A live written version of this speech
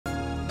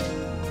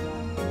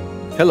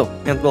Hello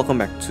and welcome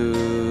back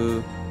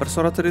to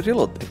Persona 3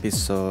 Reload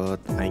episode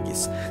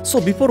AIGIS.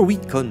 So before we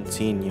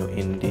continue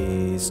in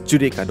this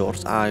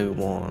Judecadors, I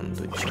want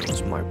to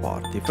change my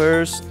party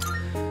first.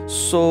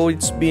 So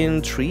it's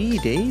been 3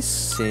 days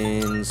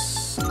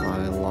since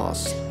I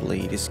last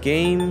played this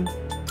game.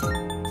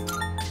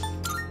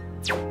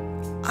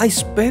 I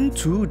spent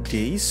 2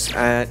 days,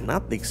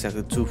 not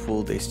exactly 2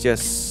 full days,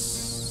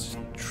 just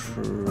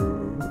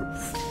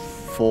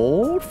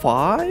 4,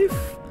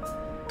 5?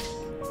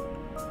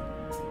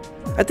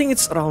 I think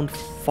it's around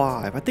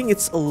 5. I think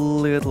it's a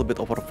little bit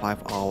over 5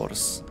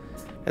 hours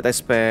that I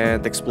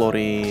spent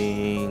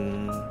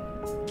exploring.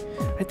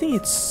 I think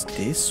it's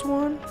this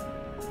one.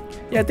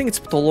 Yeah, I think it's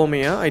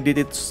Ptolomea. I did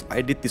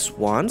this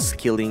once,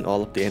 killing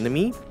all of the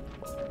enemy.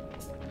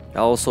 I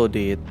also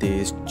did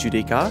this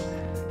Judeca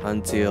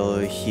until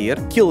here,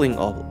 killing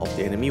all of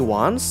the enemy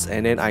once,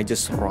 and then I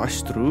just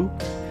rushed through,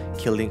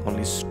 killing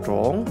only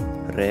strong,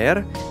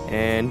 rare,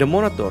 and the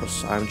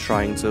monitors. I'm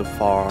trying to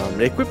farm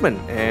the equipment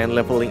and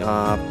leveling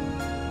up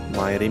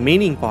my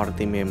remaining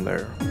party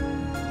member,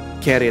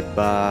 carried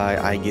by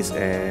AIGIS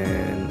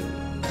and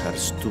her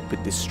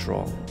stupidly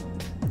strong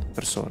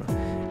persona.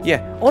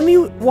 Yeah, only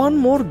one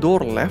more door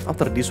left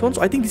after this one,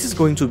 so I think this is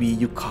going to be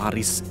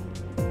Yukari's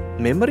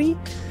memory.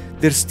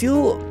 There's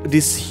still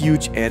this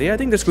huge area. I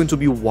think there's going to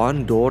be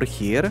one door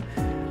here.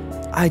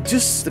 I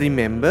just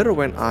remember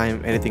when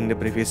I'm editing the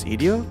previous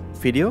video,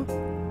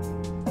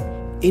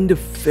 in the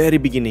very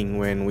beginning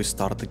when we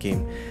start the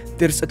game,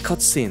 there's a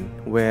cutscene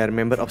where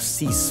members of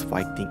Cs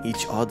fighting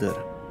each other.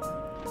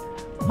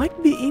 Might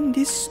be in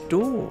this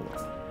door.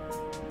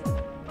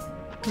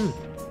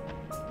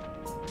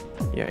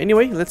 Yeah,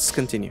 anyway, let's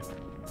continue.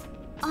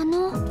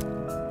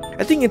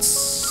 I think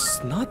it's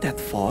not that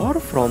far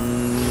from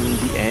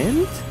the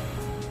end.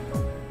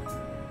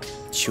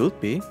 It should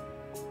be.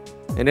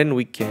 And then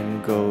we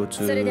can go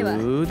to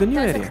the new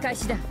area.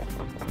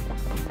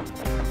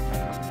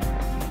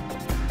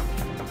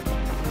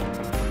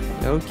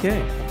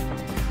 Okay.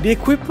 The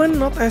equipment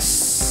not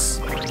as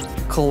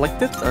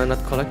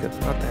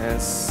not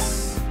as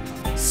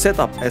set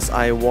up as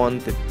I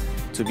want it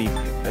to be.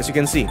 As you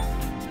can see,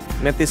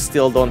 Metis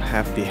still don't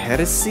have the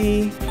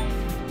heresy,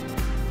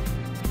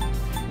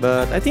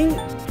 but I think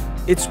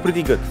it's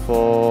pretty good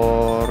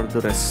for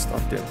the rest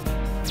of them.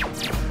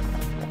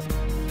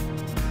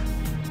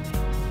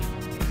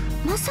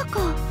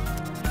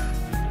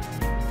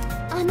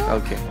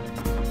 Okay.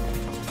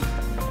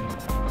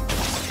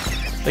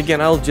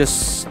 Again, I'll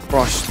just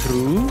rush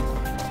through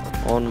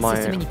on my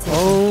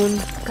own.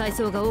 And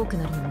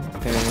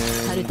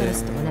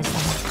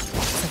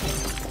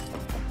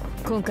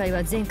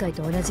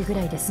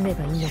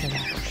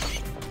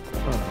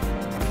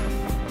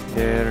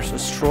there's a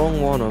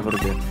strong one over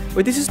there.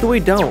 Wait, this is the way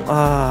down.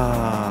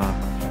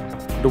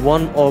 The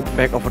one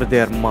back over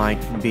there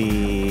might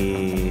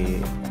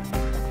be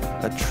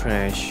a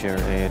treasure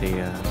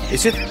area.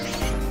 Is it?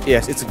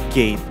 Yes, it's a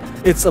gate.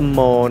 It's a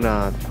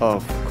monad,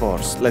 of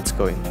course. Let's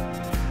go in.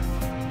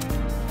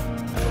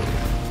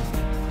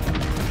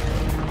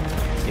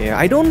 Yeah,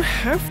 I don't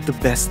have the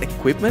best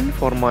equipment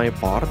for my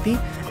party.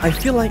 I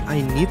feel like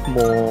I need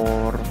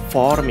more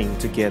farming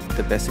to get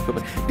the best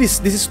equipment. This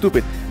is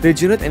stupid.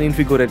 Regenerate and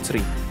invigorate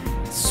 3.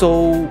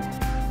 So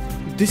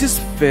this is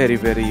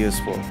very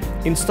useful.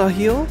 Insta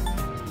heal,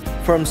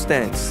 firm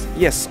stance.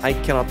 Yes, I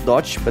cannot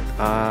dodge, but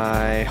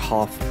I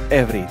half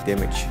every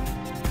damage.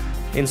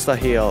 Insta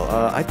heal.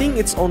 I think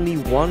it's only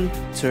one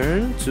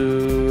turn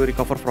to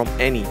recover from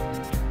any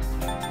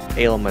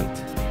ailment.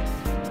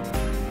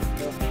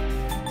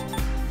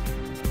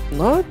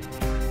 Not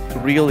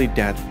really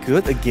that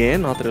good.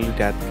 Again, not really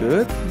that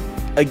good.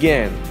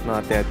 Again,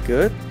 not that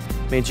good.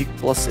 Magic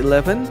plus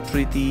 11,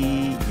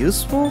 pretty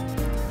useful.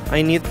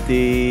 I need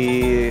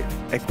the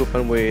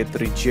equipment with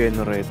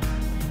regenerate,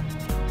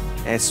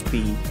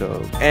 SP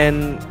though,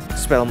 and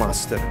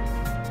spellmaster.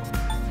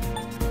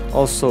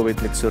 Also with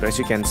Mitsuru, as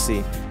you can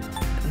see,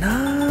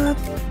 not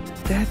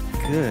that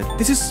good.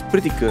 This is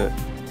pretty good.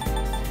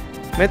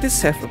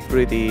 Metis have a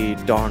pretty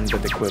darn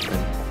good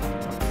equipment.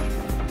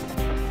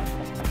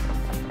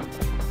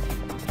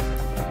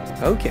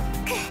 Okay.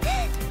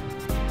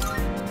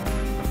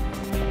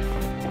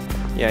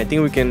 Yeah, I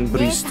think we can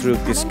breeze through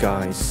these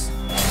guys.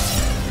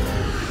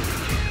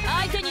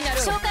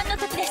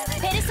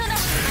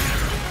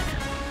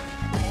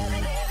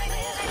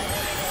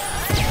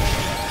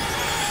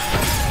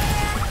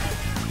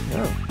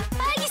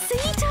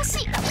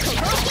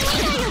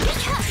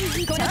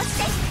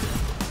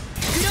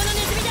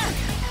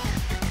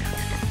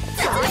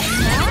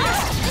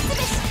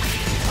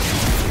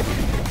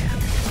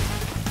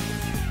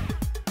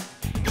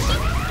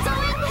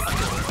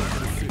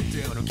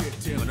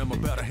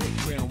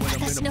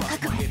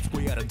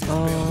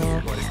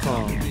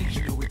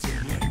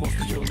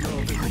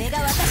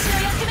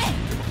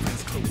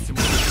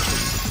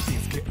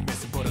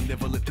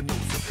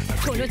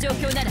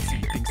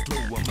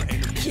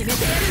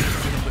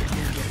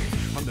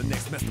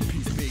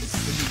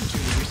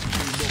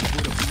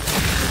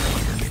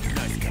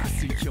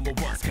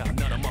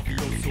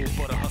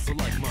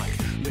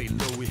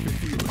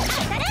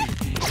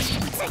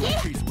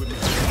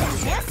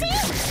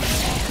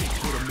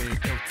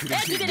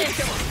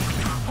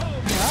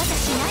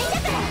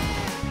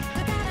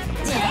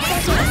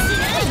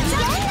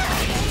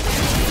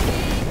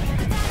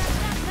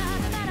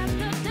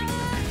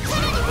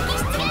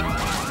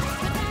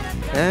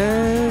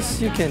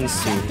 As you can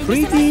see,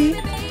 pretty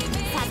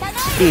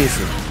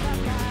easy.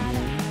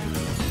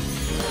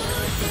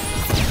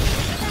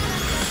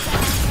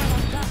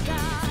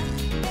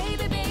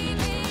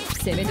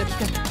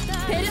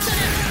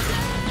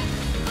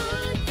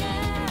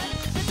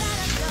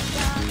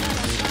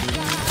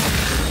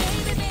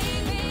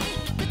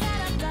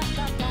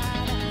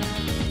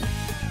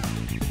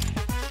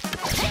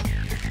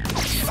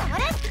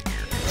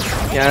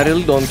 Yeah, I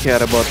really don't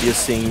care about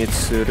using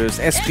Mitsuru's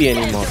SP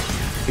anymore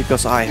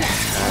because I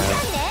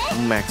have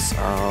maxed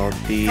out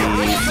the...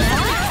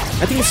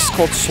 I think it's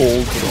called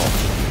Soul Drop.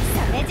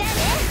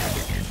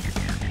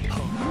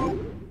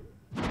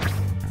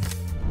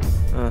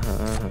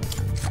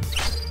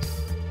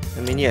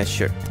 I mean, yeah,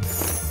 sure.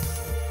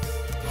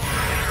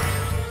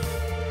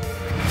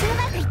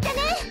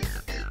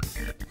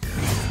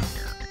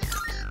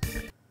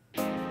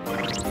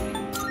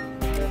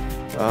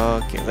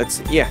 Okay, let's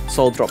see. Yeah,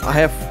 Soul Drop. I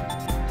have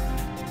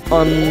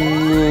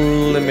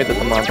unlimited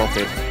amount of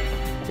it.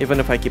 Even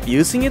if I keep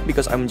using it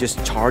because I'm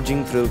just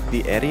charging through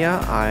the area,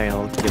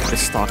 I'll keep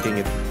restocking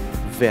it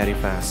very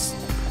fast.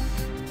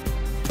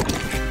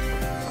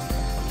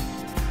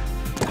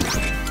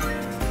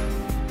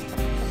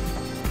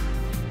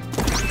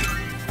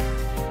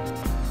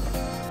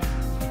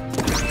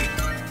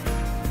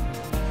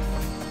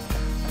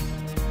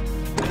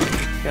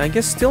 I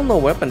guess still no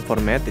weapon for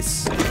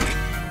Metis.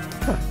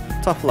 Huh,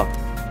 tough luck.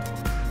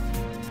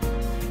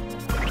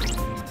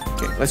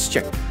 Okay, let's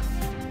check.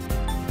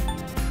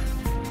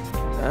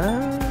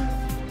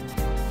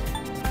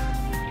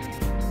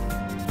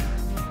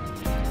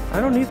 I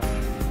don't need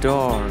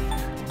dark.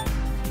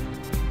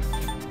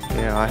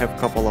 Yeah, I have a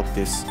couple of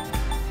this.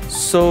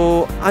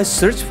 So I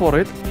searched for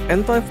it.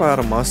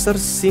 Anti-fire master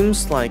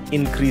seems like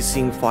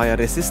increasing fire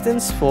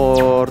resistance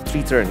for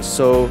 3 turns.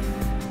 So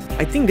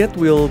I think that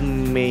will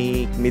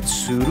make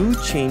Mitsuru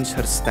change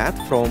her stat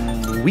from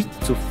weak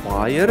to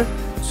fire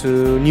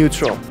to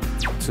neutral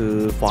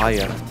to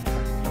fire.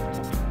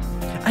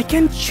 I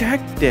can check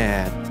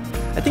that.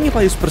 I think if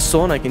I use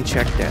Persona, I can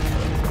check that.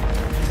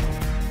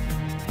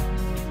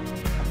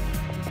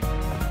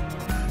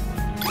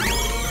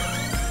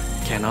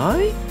 Can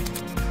I?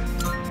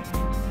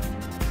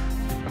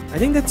 I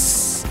think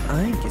that's...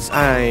 I guess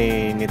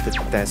I need to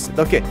test it.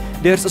 Okay,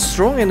 there's a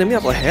strong enemy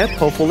up ahead.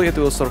 Hopefully it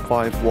will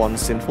survive one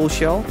sinful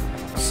shell.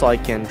 So I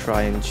can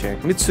try and check.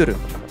 Mitsuru.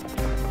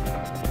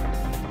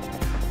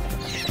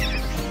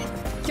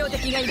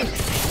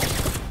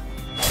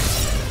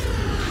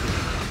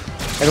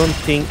 I don't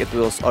think it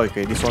will...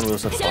 Okay, this one will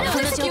survive.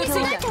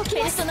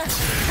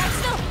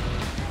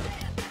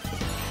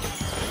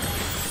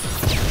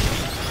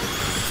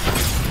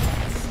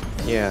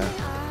 Yeah,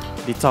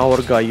 the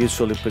tower guy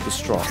usually pretty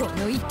strong.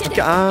 Okay,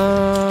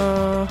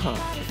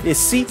 yeah,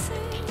 see,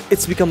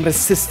 it's become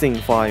resisting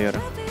fire,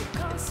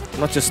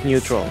 not just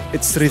neutral.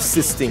 It's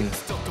resisting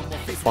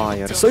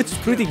fire, so it's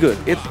pretty good.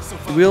 It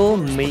will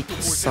make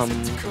some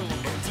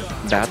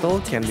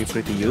battle can be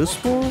pretty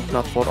useful,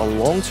 not for a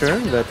long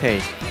term, but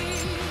hey,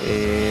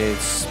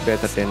 it's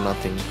better than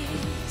nothing.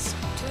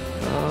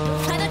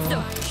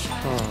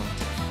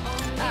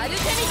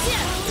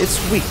 It's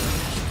weak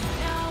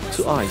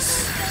to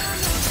ice.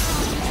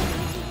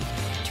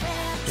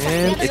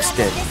 And it's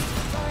dead.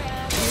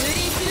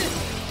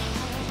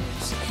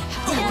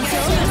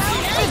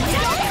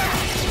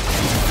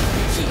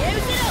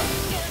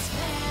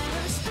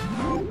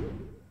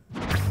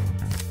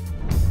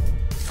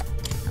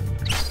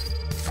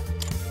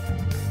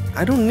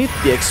 I don't need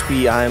the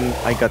XP.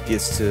 I got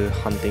used to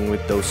hunting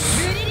with those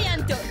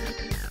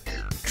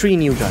 3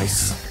 new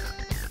guys.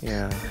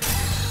 Yeah.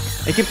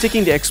 I keep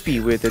taking the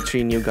XP with the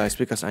 3 new guys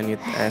because I need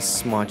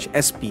as much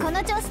SP.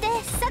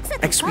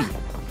 XP.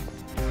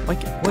 Why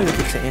do I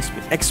say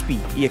XP?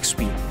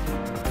 EXP.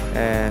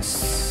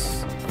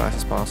 As fast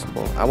as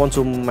possible. I want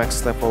to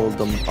max level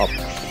them up.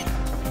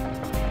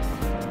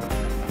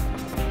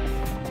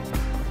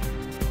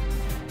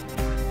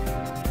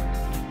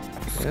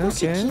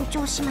 Okay.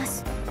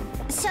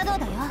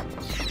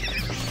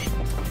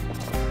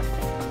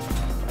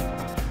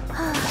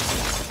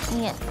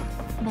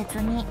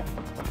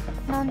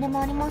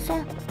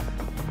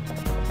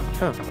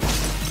 Huh.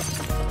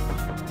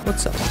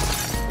 What's up?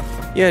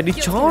 Yeah, the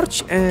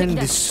charge and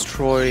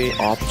destroy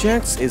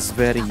objects is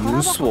very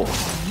useful.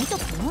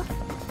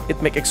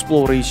 It makes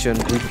exploration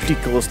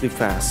ridiculously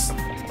fast.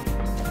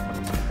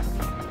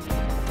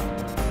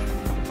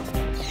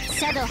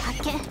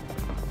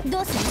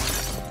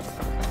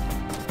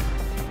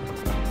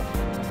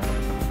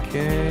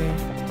 Okay.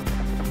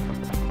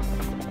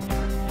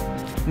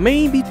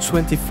 Maybe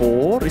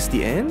 24 is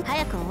the end?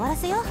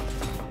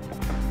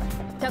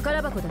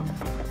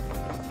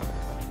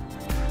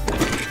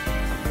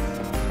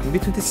 Maybe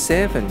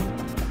 27.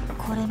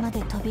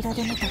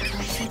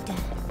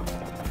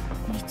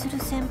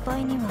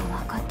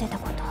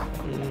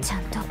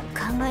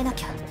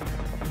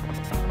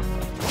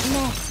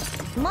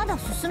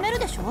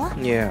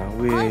 Yeah,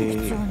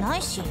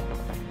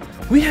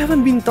 we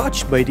haven't been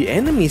touched by the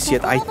enemies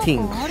yet, I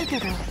think.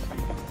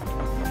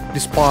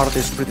 This part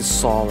is pretty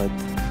solid.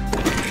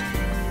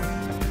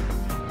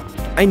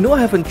 I know I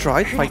haven't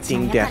tried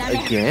fighting that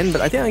again,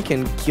 but I think I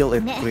can kill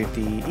it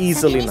pretty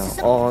easily now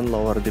on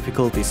lower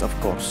difficulties, of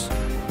course.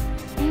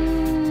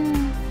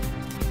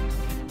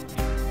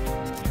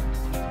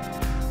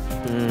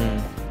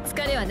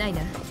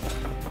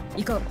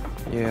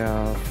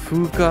 Yeah,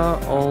 Fuka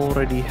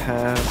already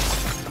have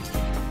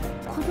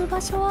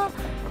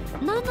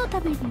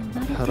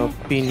her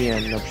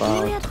opinion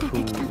about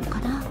who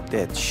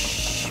that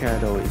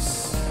shadow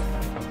is.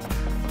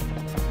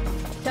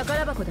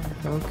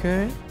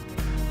 Okay,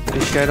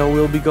 the shadow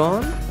will be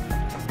gone.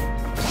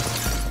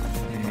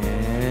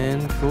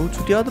 And go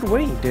to the other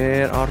way.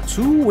 There are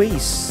two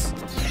ways.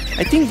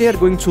 I think they are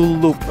going to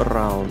loop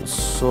around,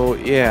 so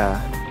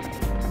yeah.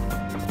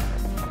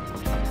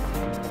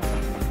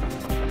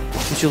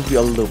 It should be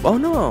a loop. Oh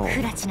no!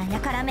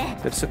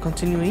 That's a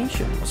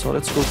continuation. So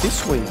let's go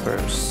this way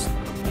first.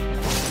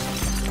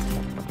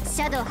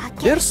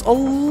 There's a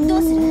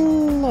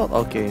lot.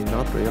 Okay,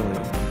 not really.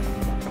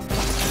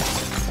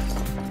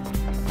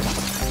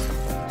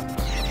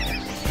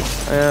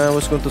 I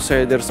was going to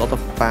say there's a lot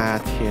of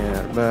path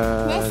here,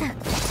 but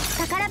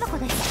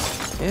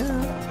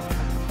yeah.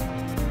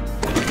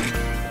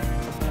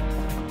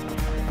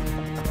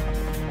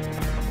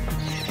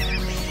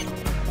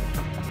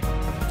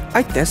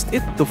 I test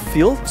it, the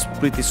field's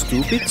pretty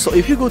stupid, so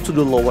if you go to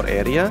the lower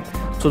area,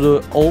 to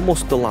the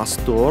almost the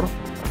last door,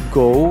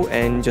 go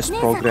and just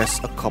progress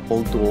a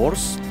couple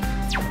doors,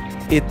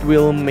 it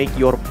will make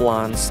your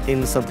plants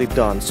instantly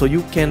done, so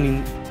you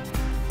can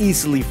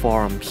easily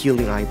farm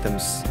healing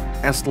items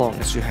as long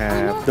as you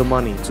have the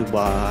money to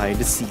buy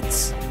the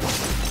seeds.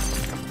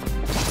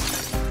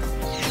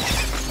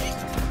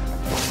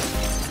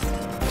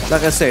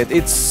 Like I said,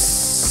 it's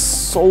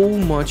so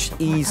much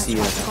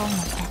easier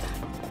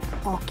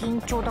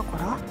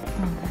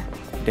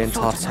than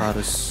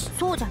Tartarus.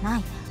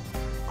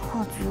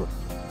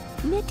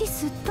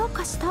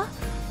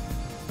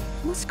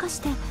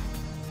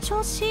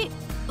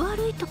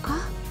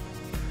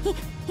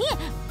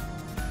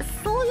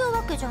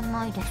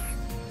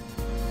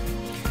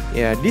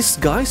 Yeah, this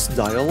guy's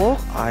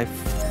dialogue, I've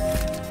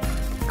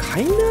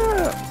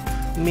kinda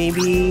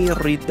maybe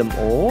read them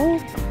all.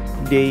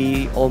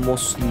 They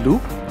almost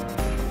loop.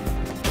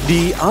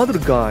 The other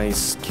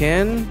guys,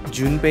 Ken,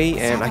 Junpei,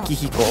 and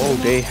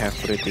Akihiko, they have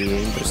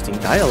pretty interesting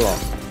dialogue.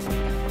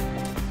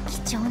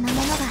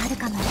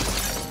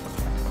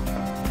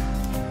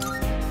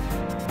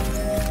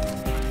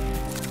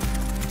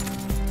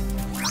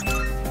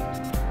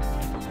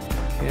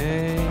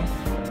 Okay,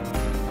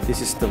 this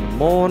is the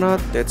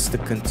Monad, that's the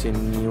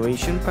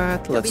continuation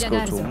path. Let's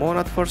go to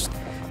Monad first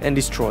and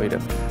destroy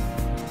them.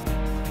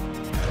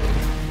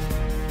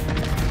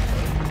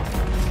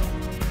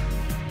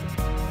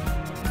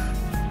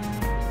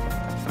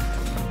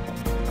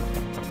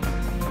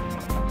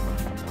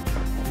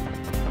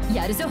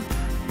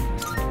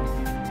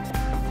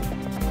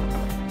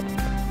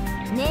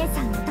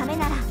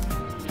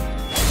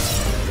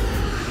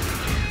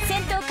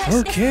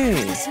 Okay.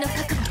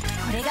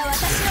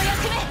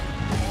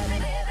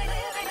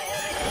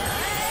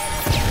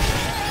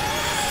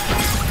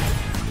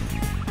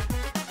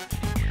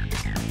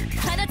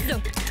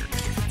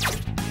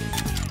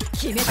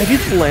 I did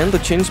plan to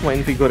change my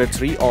Invigorate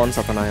 3 on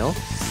Satanael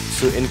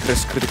to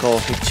increase critical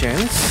hit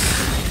chance,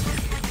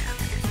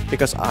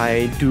 because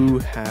I do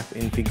have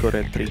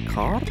Invigorate 3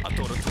 card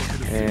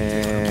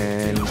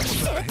and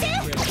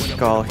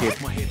critical hit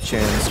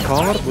chance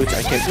card, which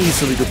I can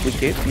easily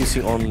duplicate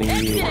using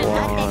only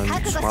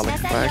one Smart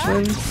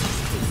Fashion.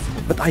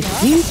 But I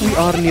think we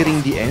are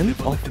nearing the end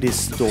of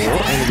this door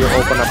and we'll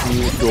open up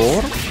new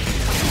door,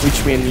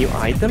 which means new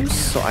items,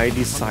 so I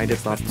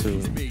decided not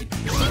to,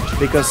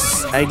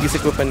 because AIGIS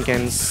equipment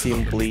can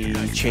simply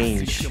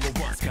change.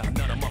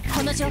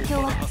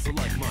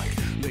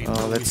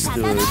 Let's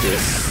do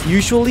this.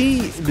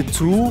 Usually the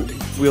two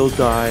will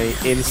die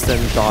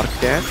instant dark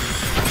death.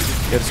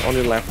 There's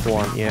only left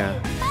one, yeah.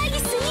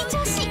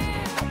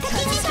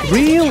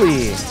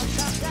 Really?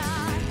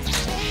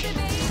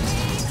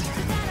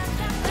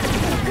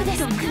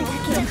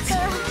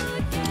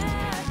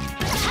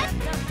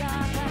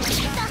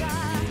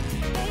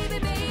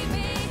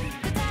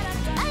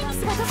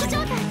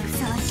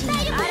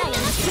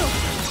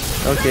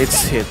 Okay,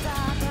 it's hit.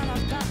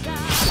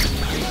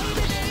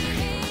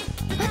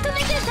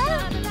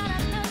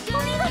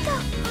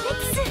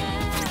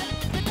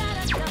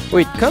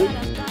 Wait,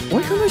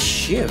 why can't I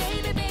shift?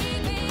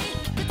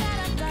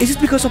 Is it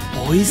because of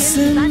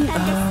poison?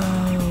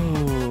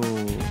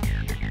 Oh.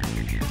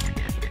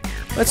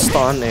 Let's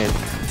stun it.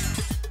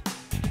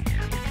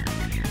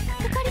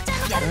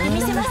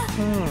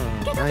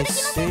 I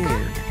see.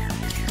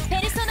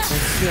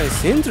 I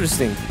see.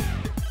 Interesting.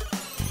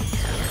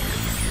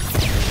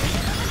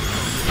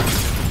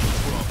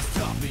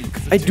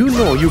 I do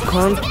know you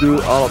can't do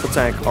all-out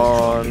attack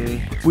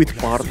on with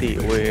party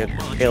with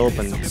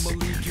elephants.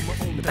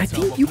 But I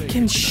think you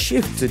can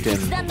shift to them.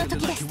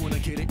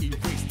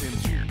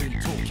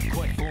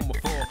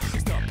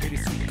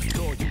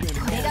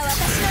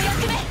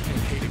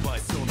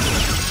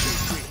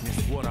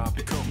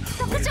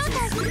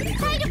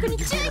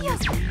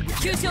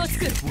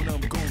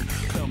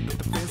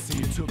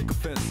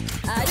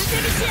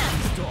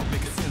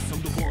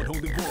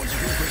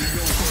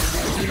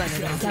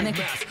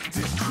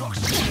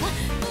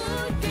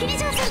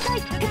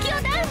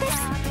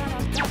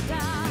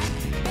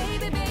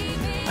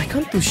 I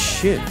can't do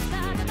shit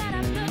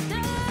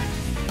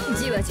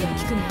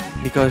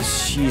because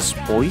she's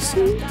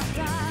poisoned?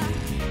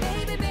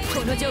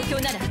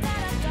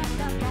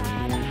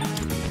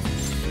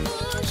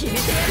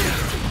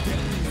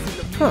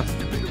 Huh.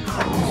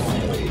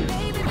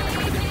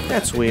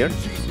 That's weird.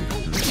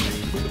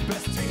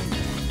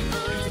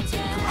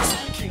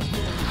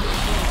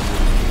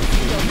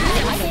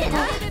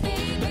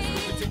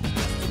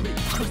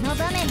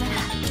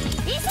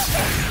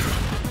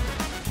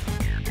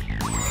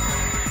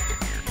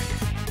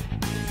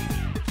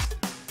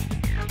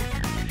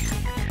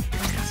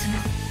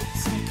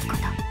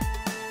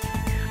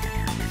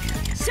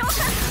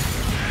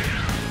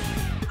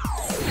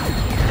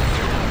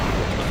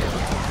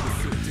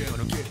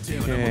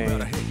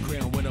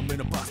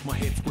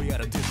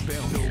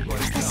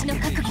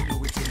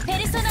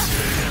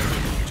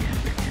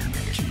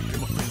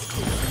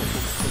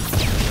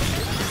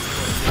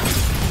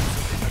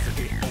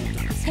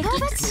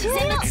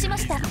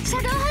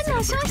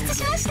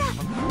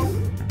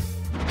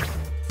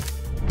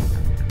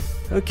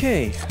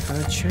 Okay,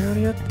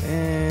 chariot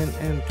and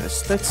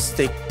empress. Let's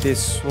take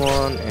this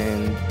one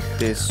and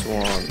this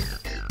one.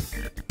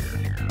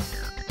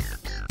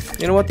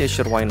 You know what? Yeah,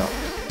 sure, why not?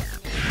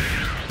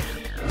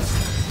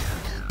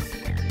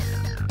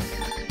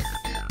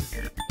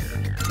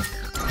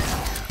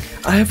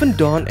 I haven't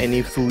done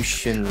any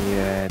fusion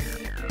yet.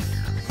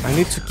 I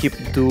need to keep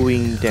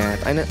doing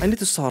that. I need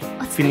to start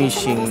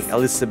finishing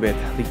Elizabeth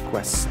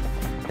request.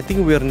 I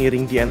think we're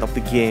nearing the end of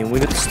the game. We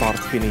need to start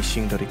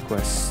finishing the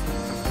request.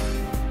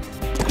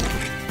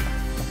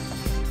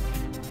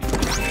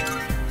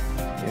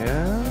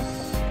 Yeah.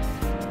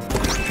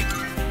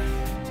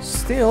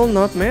 Still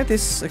not met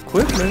this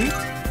equipment.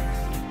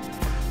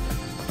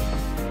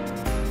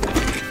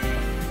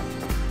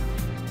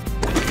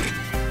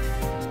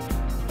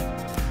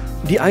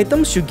 The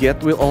items you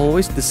get will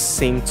always the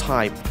same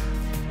type.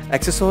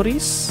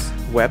 Accessories,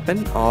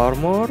 weapon,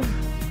 armor,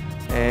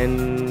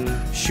 and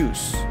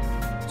shoes.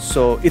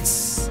 So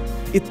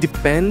it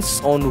depends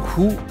on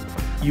who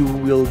you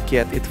will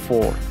get it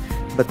for.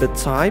 But the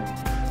type,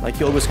 like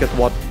you always get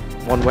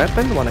one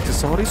weapon, one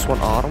accessories, one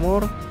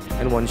armor,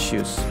 and one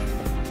shoes.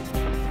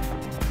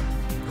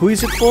 Who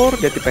is it for?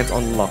 That depends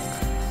on luck.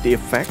 The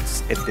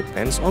effects, it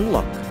depends on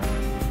luck.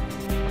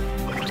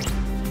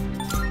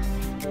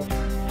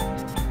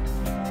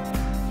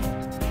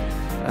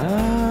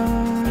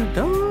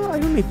 No, I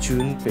don't need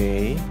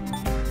Junpei.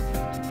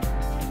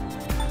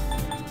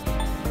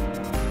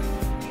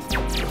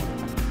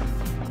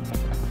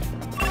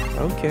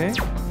 Okay.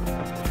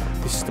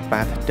 This is the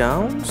path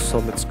down, so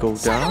let's go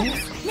down.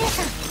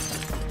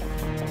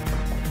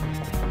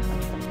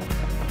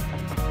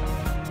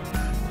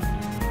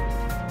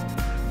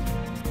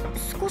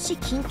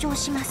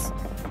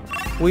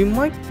 We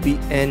might be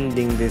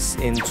ending this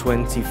in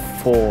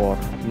 24,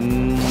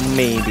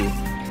 maybe.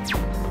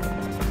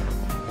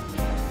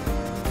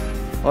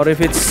 Or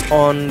if it's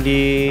on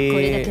the...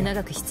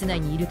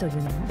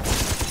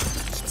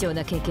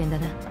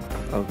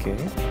 Okay.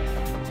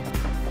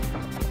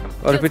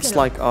 Or if it's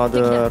like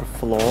other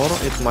floor,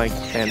 it might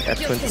end at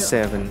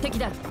 27.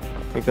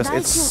 Because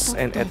it's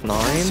end at 9,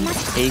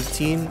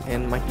 18,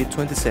 and might be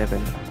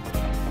 27.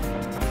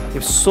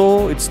 If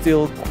so, it's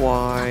still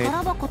quite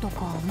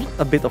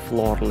a bit of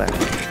lore left.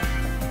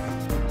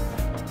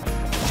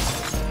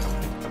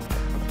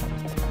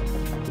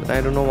 But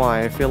I don't know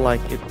why, I feel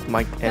like it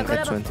might end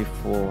at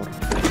 24.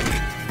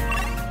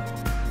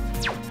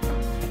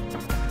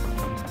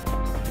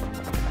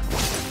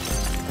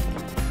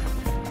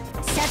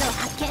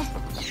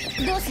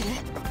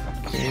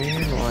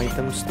 Okay, no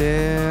items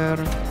there.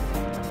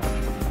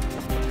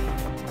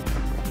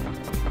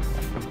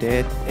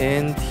 Dead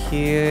end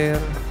here.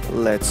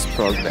 Let's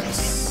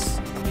progress.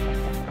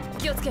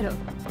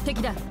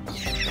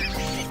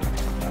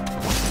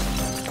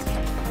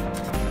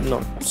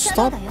 No,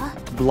 stop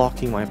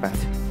blocking my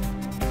path.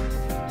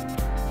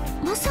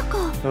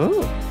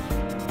 Oh,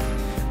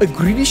 a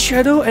greedy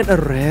shadow and a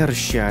rare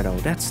shadow.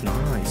 That's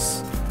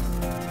nice.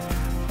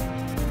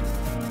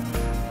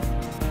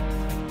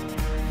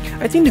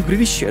 I think the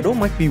greedy shadow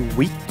might be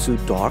weak to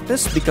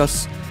darkness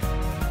because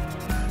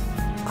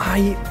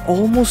I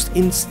almost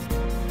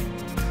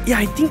yeah,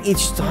 I think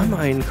each time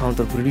I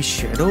encounter greedy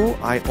shadow,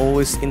 I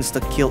always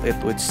insta-kill it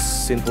with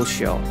simple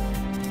shell.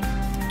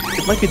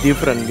 It might be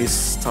different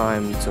this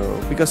time though,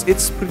 because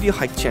it's pretty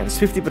high chance,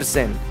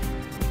 50%.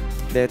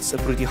 That's a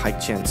pretty high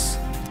chance.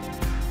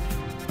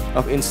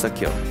 of insta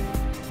kill.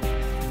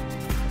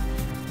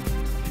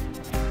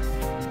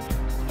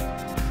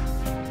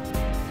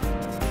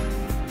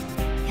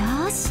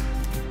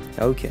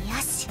 Okay.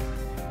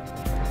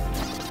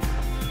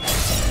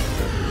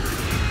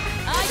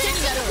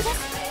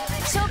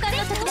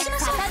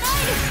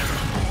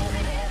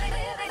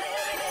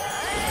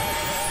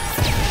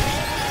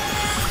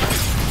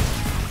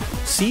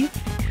 See?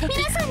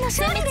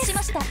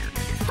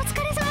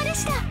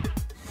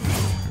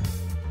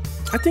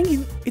 I think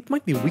it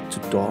might be weak to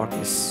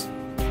darkness.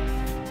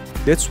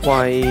 That's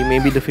why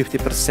maybe the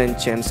 50%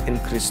 chance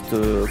increased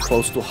to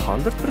close to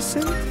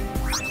 100%?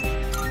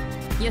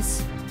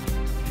 Yes.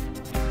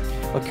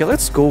 Okay,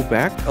 let's go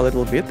back a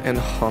little bit and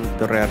hunt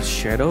the rare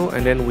shadow,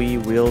 and then we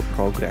will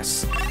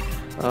progress.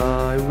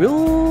 I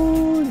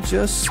will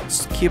just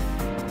skip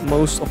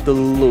most of the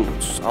loot.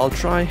 I'll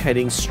try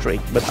heading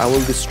straight, but I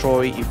will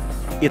destroy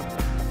if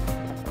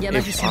I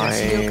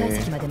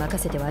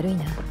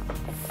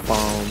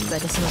found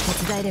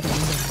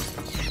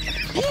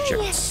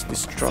objects,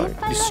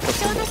 destructible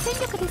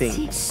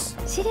things.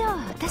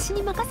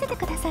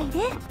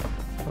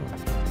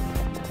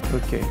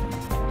 Okay.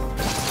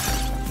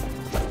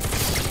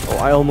 Oh,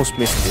 I almost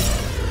missed it.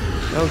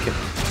 Okay.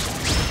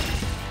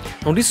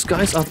 Oh, these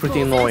guys are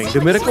pretty annoying.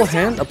 The miracle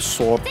hand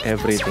absorbed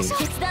everything.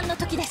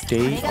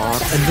 They are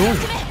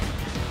annoying.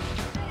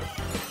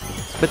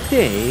 But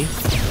they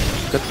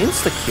got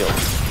insta-killed.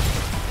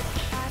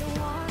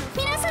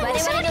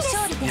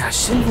 Yeah,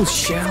 single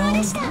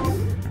shell.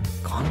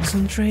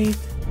 Concentrate.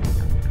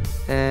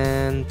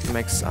 And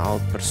max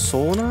out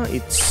persona.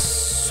 It's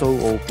so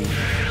OP.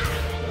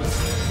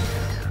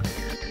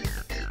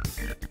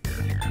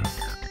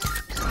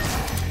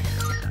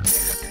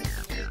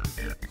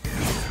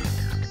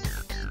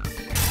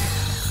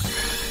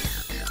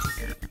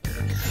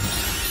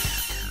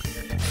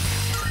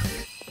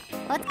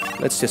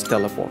 Let's just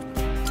teleport.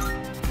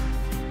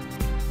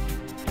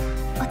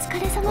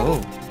 Oh.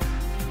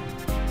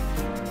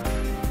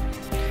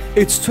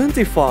 It's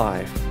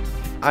 25.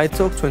 I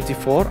took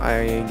 24.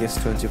 I guess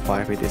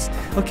 25 it is.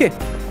 Okay.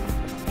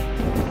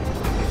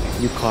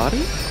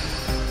 Yukari?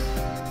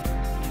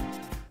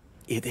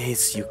 It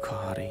is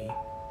Yukari.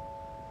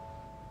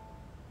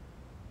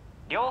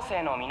 寮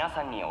生の皆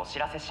さんにお知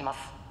らせします。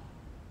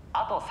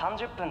あと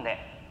30分で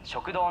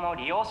食堂の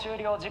利用終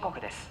了時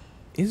刻です。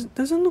It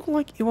doesn't look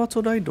like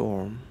Iwatodai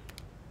dorm.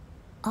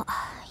 あ、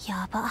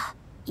やば。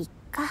いっ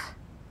か。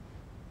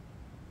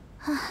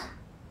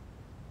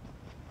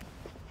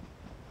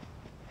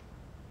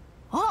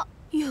あ、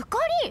ゆか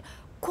り、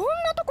こん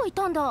なとこい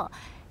たんだ。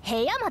部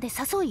屋まで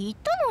誘い行っ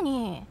たの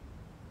に。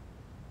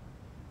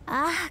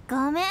あ、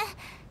ごめん。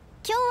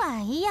今日は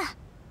いいや。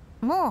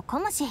もう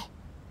混むし。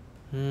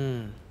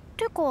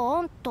てか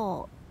あんた、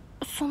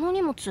その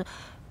荷物、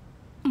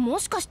も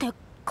しかして帰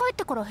っ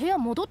てから部屋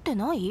戻って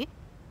ない？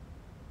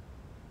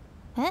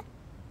え？あ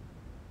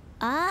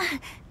あ、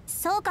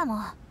そうかも。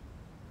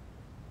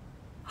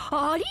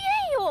あり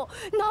えんよ。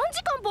何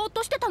時間ぼーっ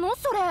としてたの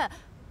それ。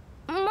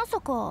まさ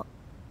か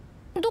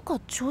どっか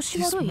調子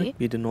悪い？ This might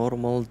be the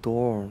normal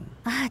dorm.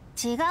 あ、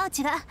違う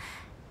違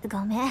う。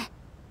ごめん。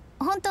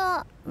本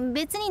当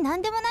別に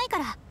何でもないか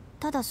ら。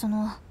ただそ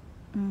の、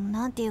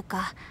なんていう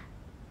か、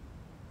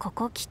こ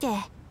こ来て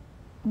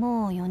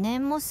もう4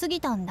年も過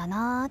ぎたんだ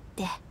なーっ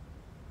て。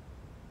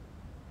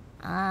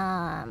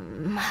ああ、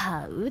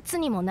まあ鬱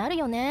にもなる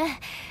よね。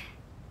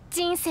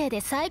人生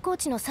で最高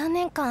値の3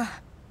年間、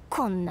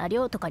こんな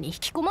寮とかに引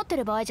きこもって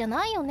る場合じゃ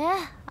ないよね。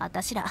あ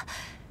たしら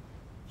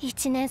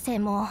1年生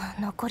も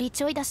残り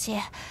ちょいだし、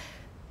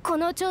こ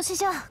の調子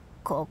じゃ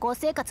高校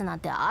生活なん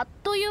てあっ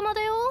という間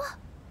だよ。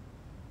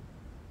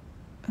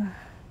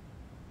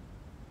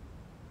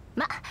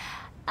ま、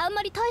あん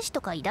まり大志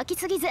とか抱き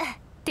すぎず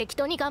適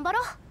当に頑張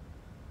ろう。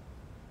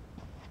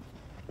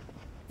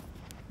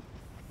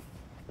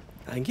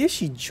I guess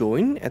she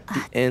joined at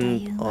the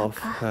end of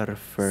her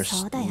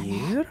first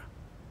year.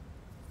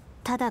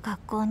 ただ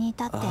学校にい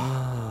たって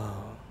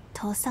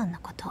父さんの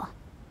ことわ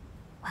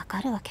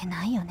かるわけ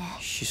ないよね。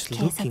警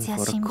察や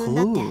新聞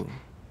だって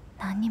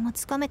何にも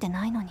つかめて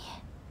ないのに。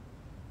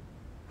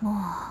もう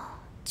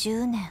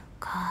10年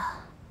か。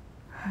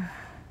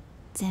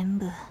全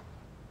部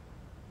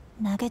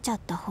投げちゃっ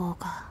た方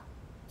が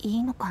い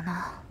いのか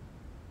な。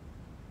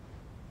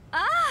あ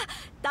あ、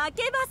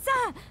竹場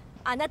さん。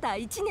あなた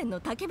1年の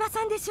竹場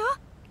さんでしょ？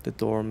 The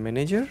dorm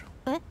manager?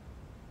 え？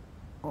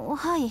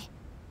はい。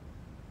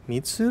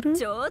ミツル？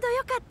ちょうど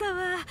よかった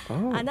わ。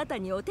あなた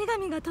にお手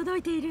紙が届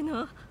いている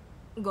の。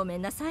ごめ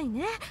んなさい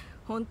ね。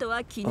本当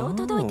は昨日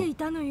届いてい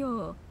たの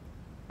よ。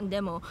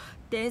でも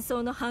転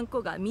送のハン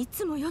コが3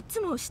つも4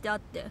つもしてあっ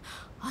て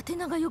宛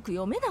名がよく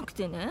読めなく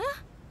てね。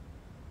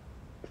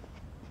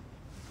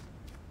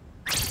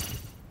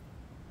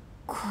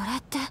これ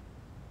って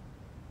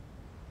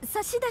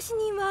差出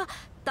人は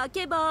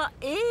竹場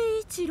栄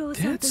一郎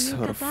さんという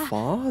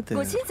方。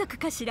ご親族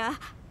かしら？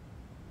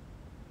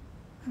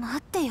待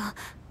ってよ、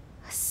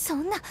そ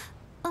んなあ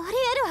り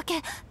えるわ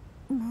け。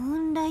ムー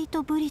ンライ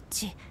トブリッ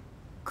ジ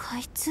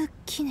開通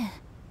記念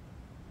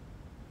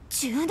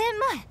10年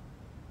前。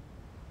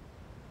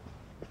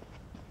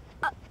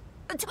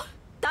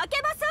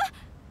竹マ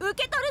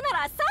受け取るな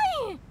らサ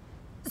イン。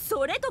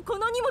それとこ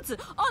の荷物あ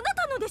な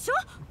たのでしょ、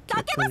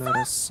竹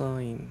マス。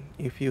 Sign.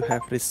 If you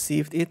have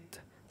received it,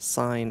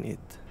 sign it.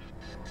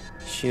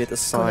 She need a この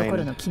sign.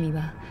 頃の君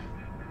は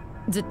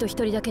ずっと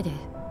一人だけで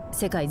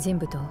世界全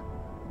部と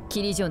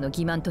キリ城の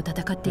欺瞞と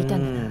戦っていた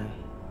んだな。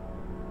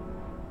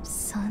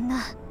そんな。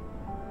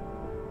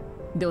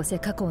どうせ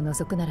過去を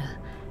除くなら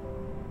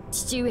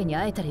父上に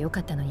会えたらよ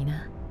かったのに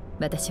な。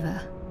私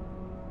は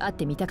会っ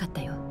てみたかっ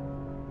たよ。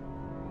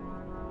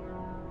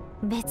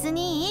別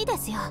にいいで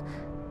すよ。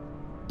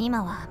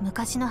今は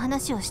昔の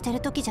話をしてる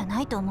時じゃな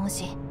いと思う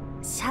し、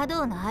シャ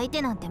ドウの相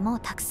手なんてもう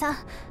たくさん。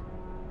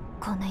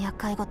こんな厄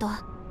介事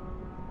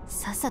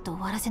さっさと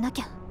終わらせな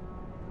きゃ。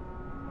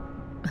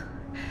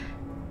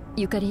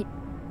ゆかり、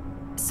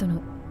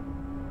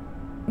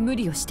無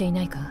理をしてい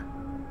ないか？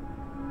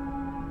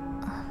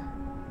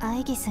ア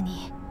イギス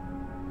に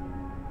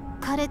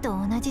彼と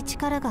同じ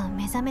力が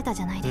目覚めた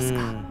じゃないですか。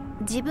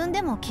自分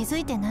でも気づ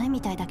いてない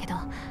みたいだけど、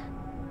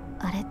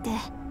あれって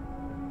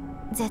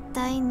絶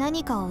対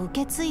何かを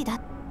受け継いだ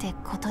って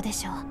ことで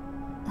しょう。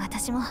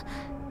私も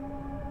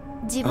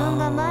自分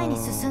が前に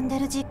進んで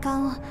る実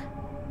感を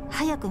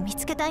早く見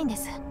つけたいんで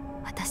す。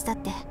私だっ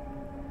て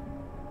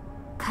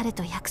彼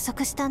と約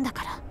束したんだ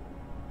から。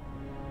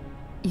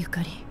ゆ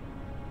かり、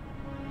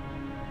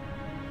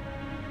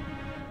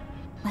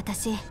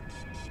私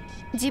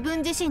自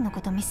分自身の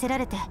こと見せら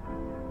れては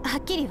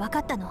っきり分か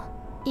ったの。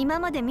今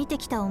まで見て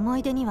きた思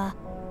い出には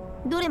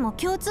どれも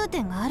共通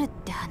点があるっ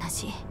て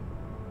話。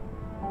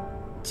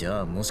じ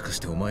ゃあもしかし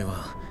てお前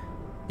は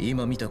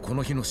今見たこ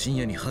の日の深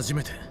夜に初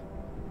めて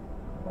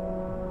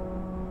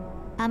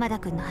天田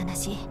君の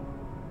話、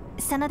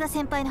真田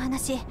先輩の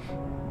話、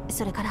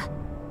それから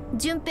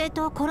順平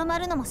とコ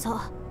丸のもそう。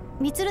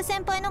充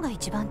先輩のが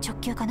一番直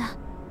球かな。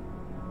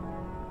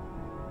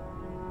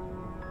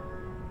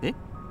え、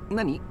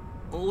何？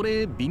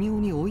俺微妙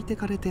に置いて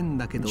かれてん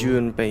だけど。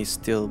Junpei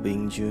still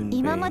being Junpei.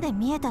 今まで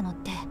見えたのっ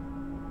て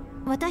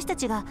私た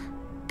ちが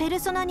ペル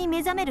ソナに目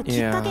覚めるき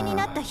っかけに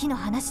なった日の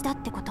話だっ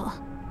てこと。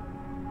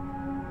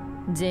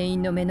全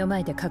員の目の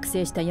前で覚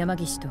醒した山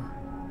岸と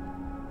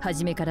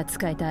初めから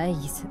使えたアイ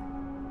ギス、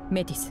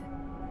メティス、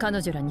彼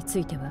女らにつ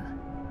いては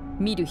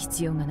見る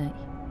必要がない。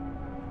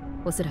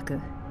おそらく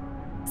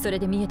それ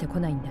で見えてこ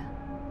ないんだ。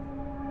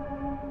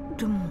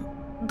でも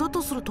だ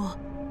とすると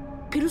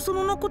ペルソ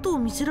ナのことを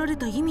見せられ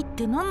た意味っ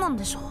て何なん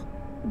でしょう。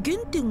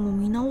原点を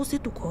見直せ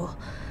とか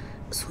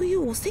そうい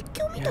うお説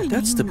教みたいな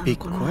意味なの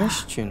かな。アイギ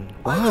さ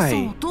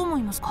んはどう思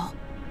いますか？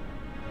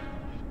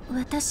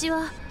私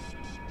は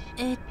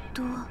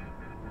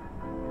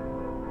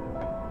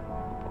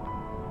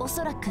お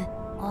そらく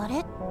あれ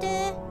っ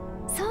て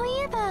そうい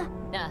えば。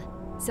あ、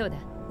そうだ。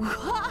うわ、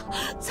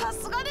さ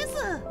すがで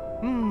す。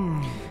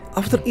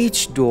After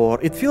each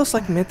door, it feels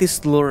like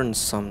Metis learned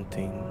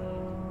something.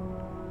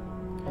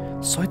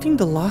 So I think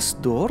the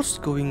last door's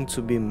going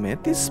to be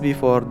Metis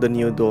before the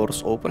new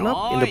doors open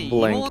up in the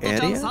blank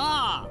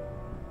area.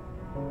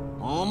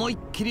 思いっ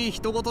きり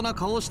人ごとな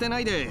顔してな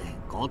いで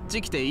こっ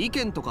ち来て意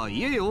見とか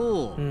言え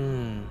よ。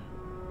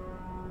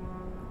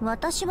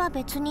私は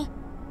別に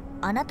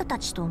あなたた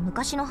ちと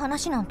昔の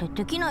話なんて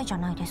できないじゃ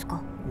ないです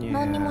か。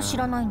何にも知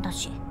らないんだ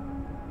し。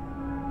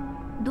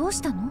どう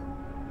したの？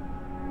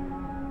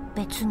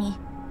別に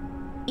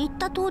言っ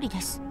た通りで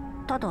す。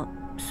ただ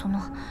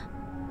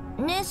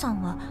姉さ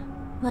んは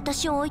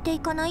私を置いてい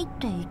かないっ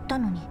て言った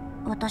のに、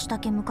私だ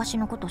け昔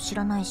のこと知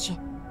らないし、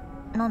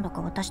なんだ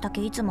か私だ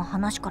けいつも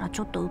話からち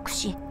ょっと浮く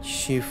し。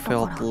 She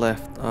felt left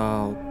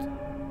out.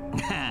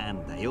 な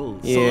んだよ、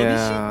寂しいっ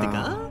て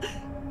か？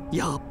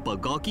やっぱ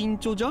ガキン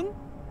チョじゃん。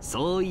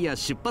そういや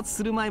出発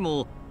する前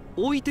も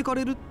置いてか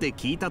れるって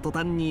聞いた途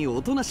端に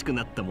おとなしく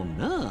なったもん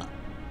な。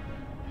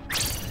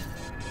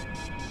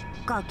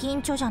ガキ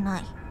ンチョじゃな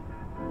い。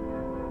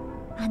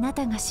あな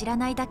たが知ら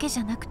ないだけじ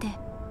ゃなくて、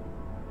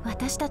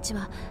私たち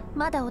は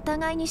まだお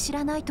互いに知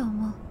らないと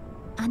思う。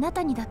あな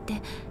たにだっ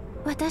て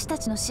私た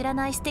ちの知ら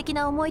ない素敵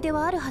な思い出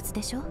はあるはず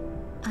でしょ。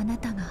あな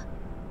たが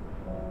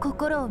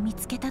心を見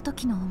つけた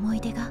時の思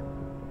い出が。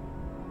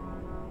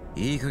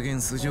いい加減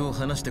素性を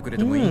話してくれ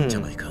てもいいんじゃ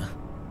ないか。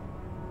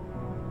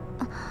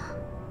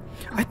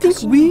I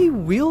think we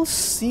will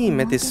see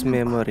Metis'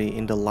 memory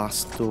in the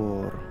last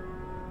door.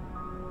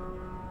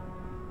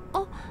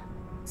 あ、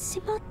し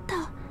まった。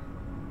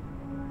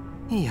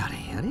や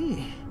れやれ。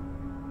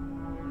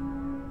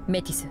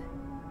メティス、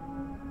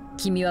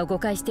君は誤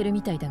解してる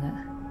みたいだが、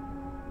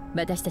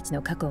私たち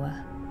の過去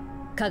は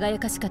輝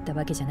かしかった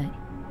わけじゃない。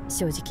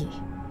正直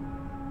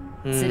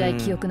辛い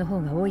記憶の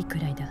方が多いく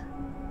らいだ。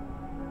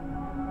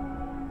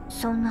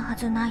そんなは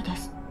ずないで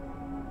す。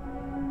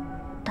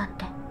だっ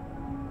て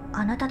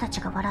あなたたち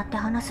が笑って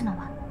話すの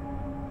は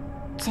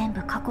全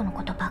部過去の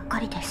ことばっか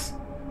りです。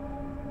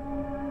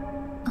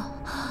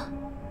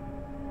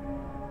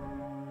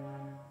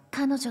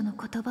彼女の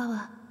言葉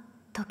は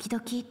時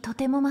々と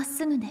てもまっ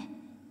すぐで、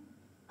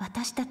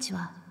私たち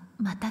は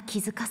また気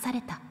づかさ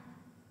れた。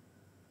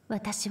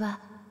私は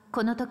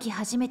この時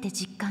初めて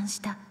実感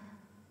した。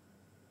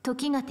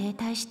時が停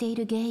滞してい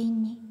る原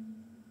因に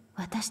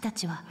私た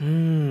ちは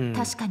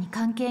確かに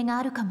関係が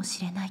あるかもし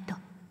れないと。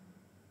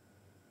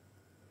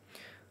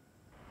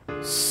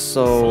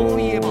So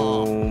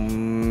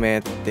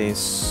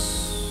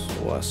Metis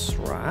was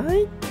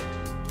right?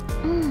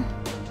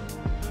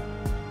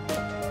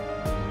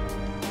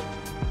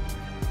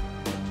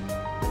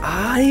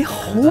 I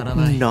hope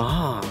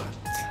not.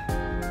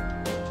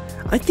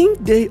 I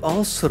think they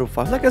all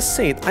survive. Like I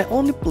said, I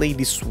only played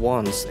this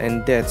once,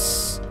 and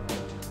that's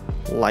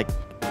like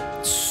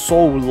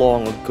so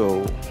long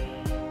ago.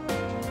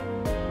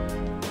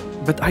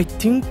 But I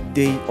think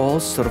they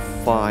all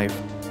survived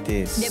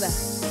this.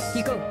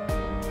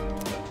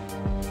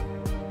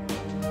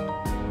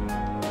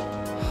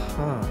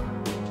 Huh.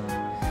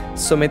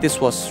 So Metis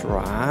was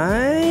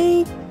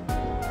right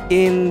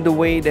in the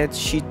way that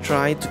she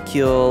tried to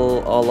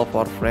kill all of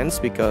our friends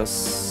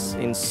because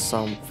in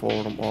some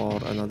form or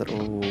another.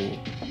 Oh.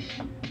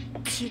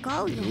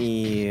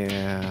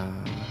 Yeah.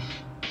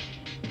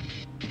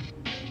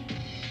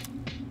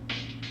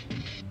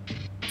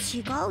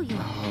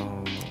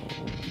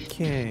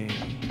 Okay.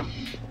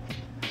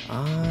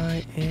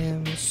 I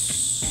am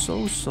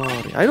so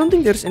sorry. I don't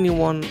think there's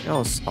anyone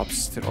else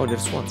upstairs. Oh,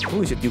 there's one.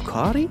 Oh, is it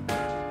Yukari?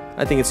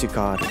 I think it's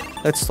Yukari.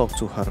 Let's talk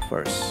to her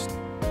first.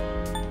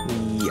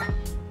 Yeah.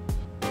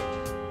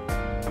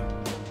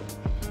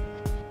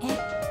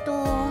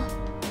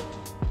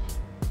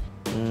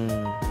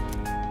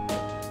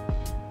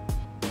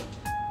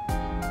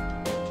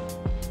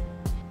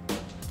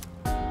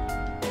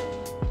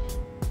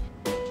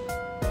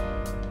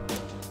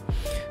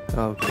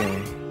 Okay.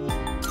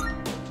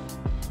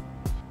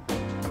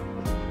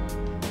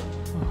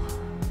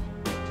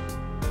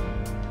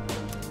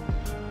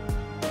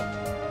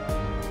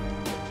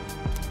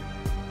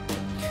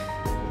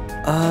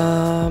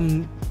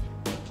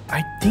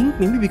 I think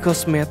maybe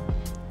because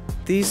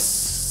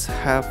Metis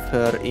have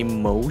her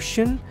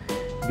emotion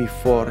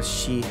before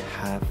she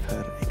have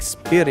her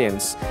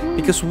experience.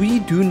 Because we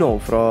do know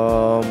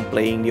from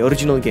playing the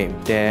original game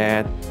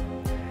that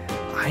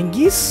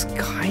AIGIS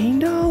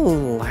kinda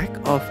lack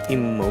of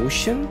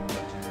emotion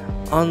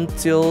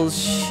until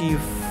she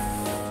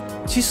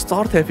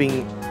start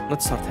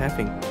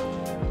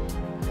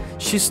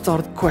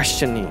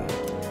questioning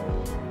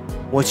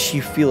what she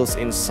feels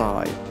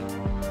inside,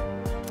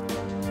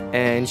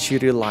 and she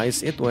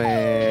realized it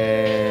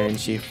when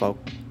she felt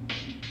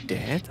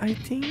dead, I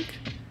think,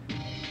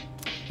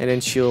 and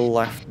then she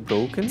left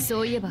broken.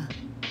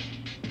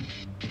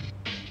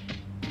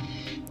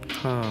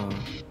 Huh.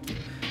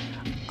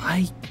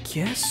 I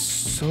guess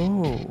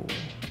so.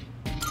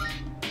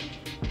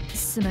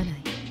 Did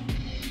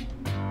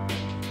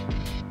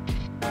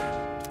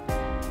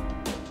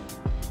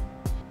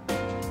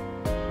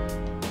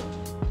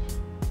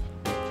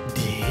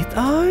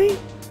I?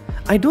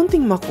 I don't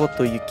think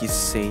Makoto Yuki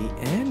say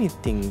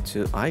anything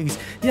to AIGIS.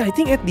 Yeah, I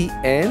think at the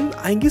end,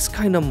 AIGIS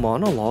kind of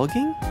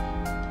monologuing.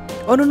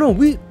 Oh no,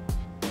 we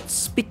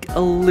speak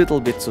a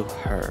little bit to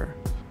her.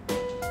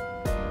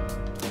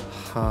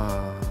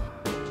 Huh.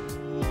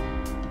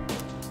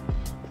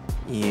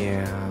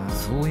 Yeah.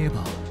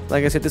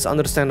 Like I said, it's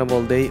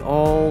understandable. They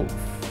all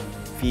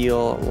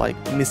feel like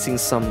missing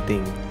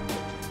something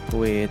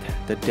with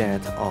the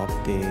death of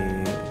the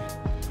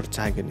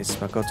protagonist,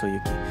 Makoto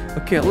Yuki.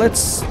 Okay,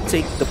 let's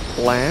take the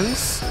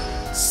plans,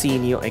 see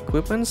new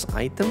equipments,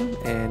 item,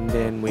 and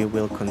then we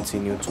will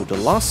continue to the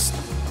last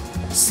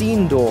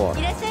scene door.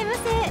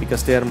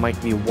 Because there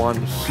might be one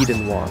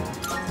hidden one.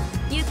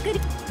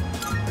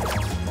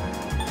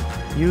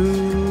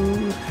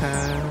 You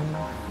have...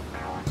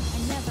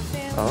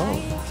 Oh.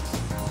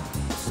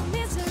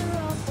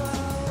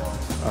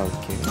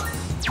 Okay.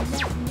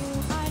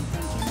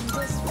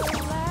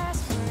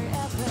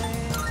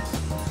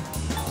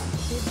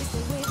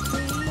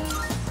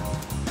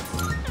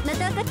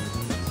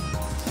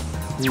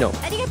 No.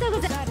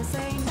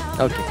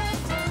 Okay.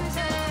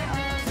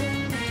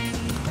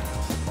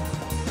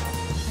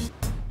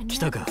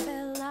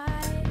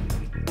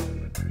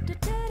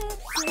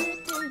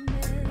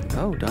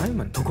 Oh,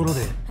 diamond.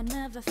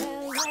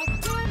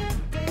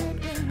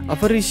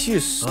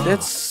 Avaricious,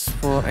 that's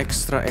for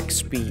extra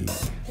XP.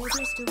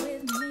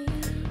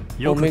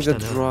 Omega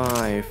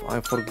Drive,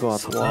 I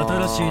forgot what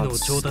that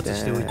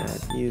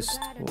used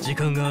for.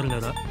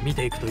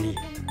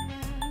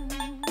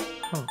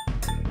 Huh.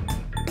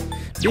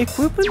 The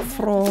equipment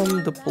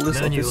from the police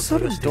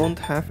officer don't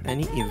have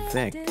any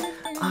effect.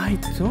 I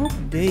thought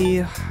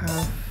they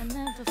have...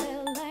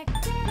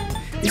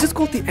 Is it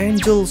called the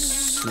angel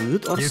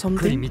suit or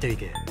something?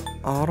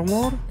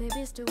 Armor?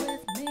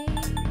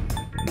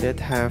 That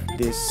have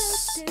this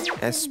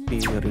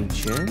SP regen?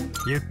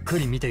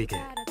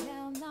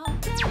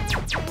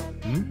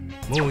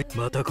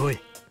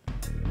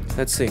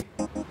 Let's see.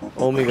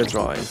 Omega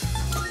Drive.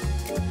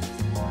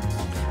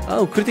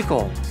 Oh,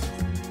 critical.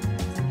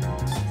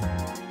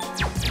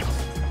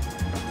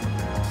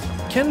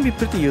 Can be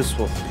pretty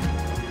useful.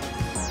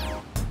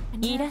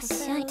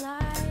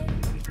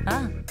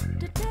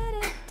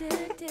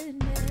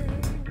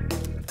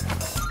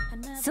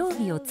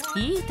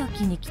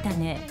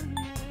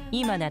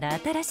 今なら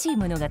新しい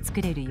ものが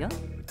作れるよ。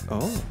Oh.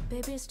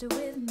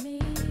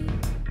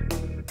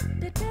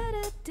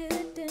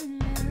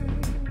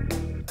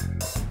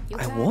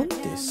 I want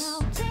this.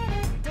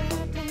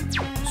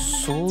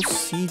 Soul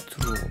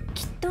see-through.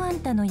 きっとあん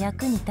たの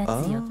役に立つ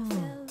よ。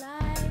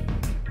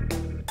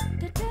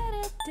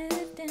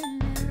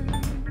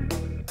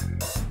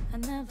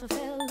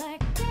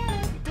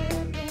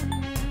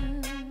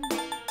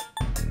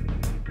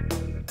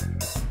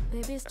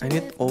I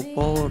need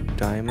opal,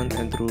 diamond,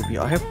 and ruby.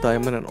 I have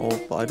diamond and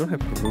opal. I don't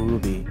have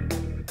ruby.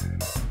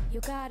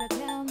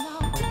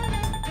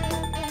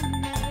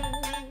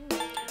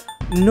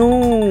 No.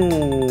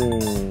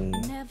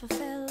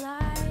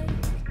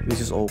 This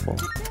is opal.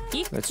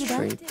 Let's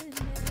trade.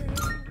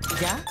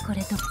 じゃあこ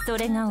れとそ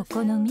れがお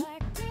好み？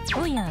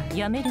おや、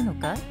やめるの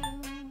か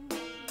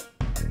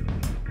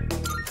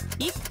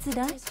い？いくつ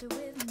だい？じ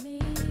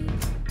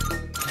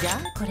ゃ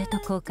あこれと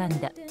交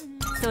換だ。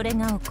それ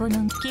がお好み。じ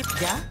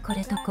ゃあこ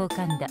れと交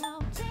換だ。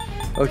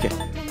Okay.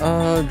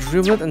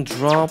 Driblet and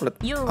droplet.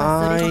 要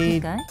はそれ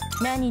だけかい？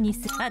何に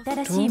す？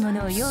新しいも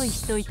のを用意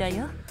しといた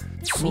よ。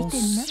見て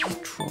みな。きっ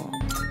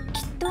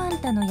とあん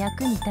たの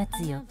役に立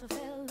つよ。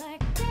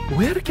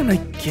Where can I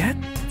get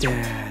that?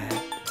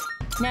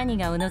 何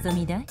がお望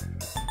みだい？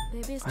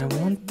 I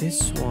want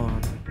this one.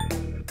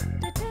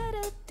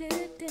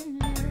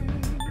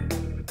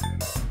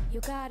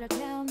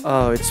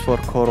 Oh, it's for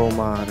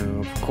Koromaru.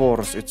 Of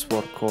course, it's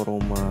for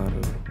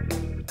Koromaru.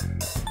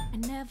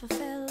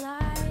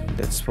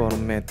 That's for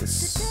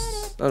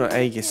Metis. Oh no,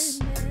 AIGIS.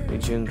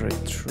 Regenerate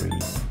 3.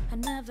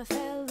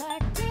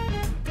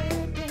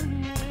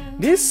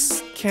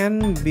 This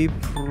can be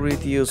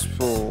pretty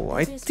useful.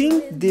 I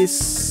think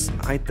this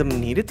item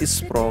needed is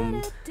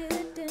from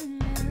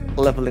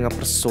leveling up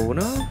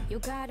persona.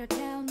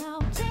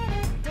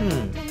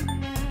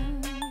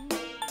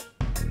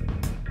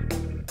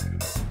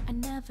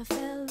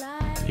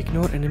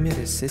 Ignore enemy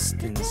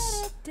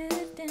resistance.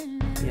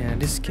 Yeah,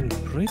 this can be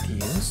pretty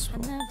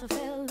useful.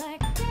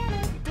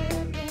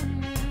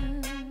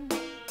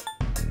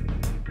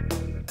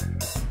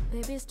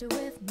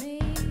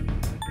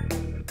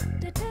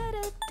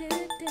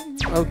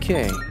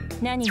 Okay.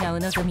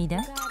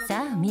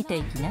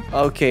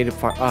 Okay, the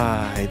part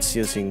it's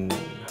using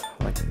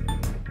like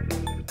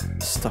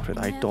stuff that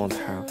I don't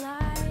have.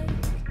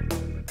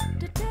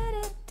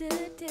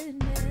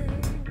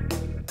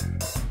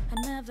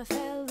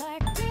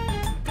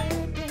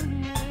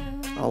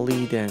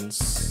 Ali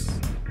dance.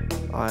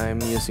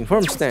 I'm using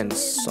firm stance,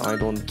 so I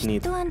don't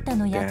need that.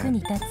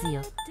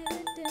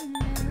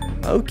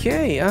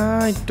 Okay,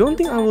 I don't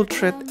think I will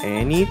trade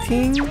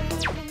anything.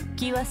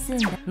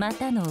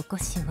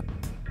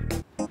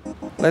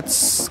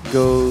 Let's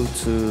go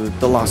to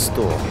the last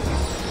door.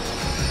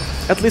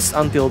 At least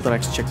until the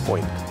next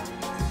checkpoint.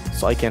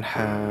 So I can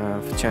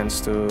have a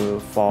chance to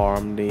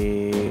farm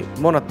the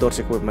Monad Doors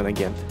equipment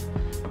again.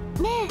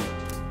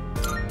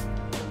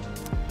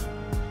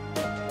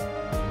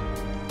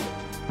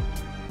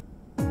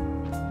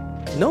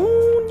 No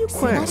new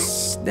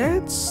quests.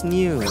 That's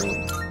new.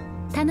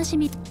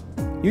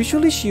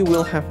 Usually she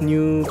will have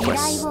new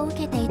quests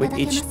with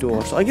each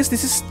door. So I guess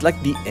this is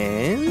like the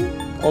end.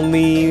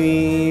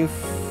 Only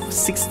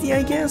 60,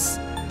 I guess.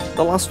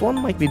 The last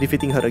one might be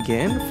defeating her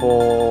again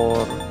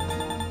for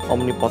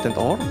Omnipotent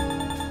Orb.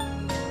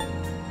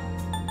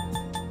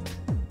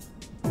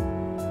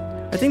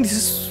 I think this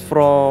is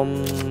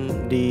from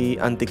the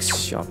antique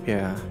shop,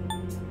 yeah.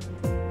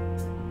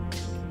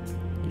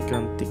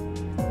 Gigantic.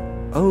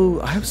 Oh,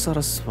 I have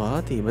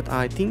Saraswati, but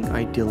I think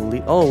I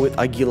delete. Oh, with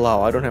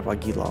Agilao. I don't have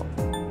Agilao.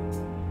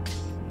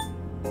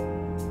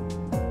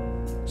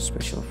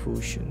 Special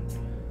fusion.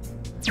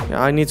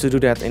 Yeah, I need to do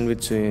that in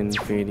between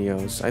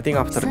videos. I think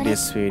after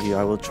this video,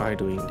 I will try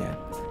doing that.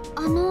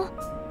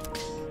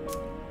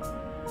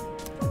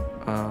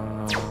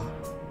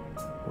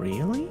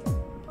 Really?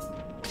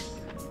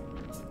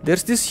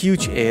 There's this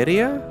huge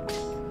area,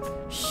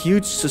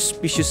 huge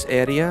suspicious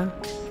area,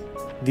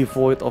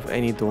 devoid of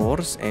any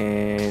doors,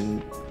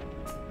 and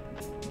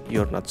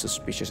you're not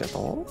suspicious at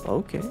all?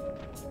 Okay.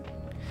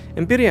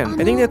 Empyrean,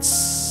 I think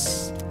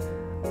that's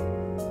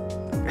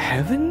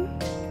heaven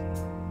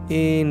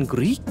in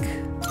Greek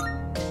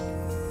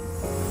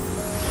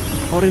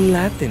or in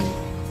Latin.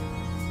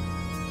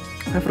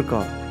 I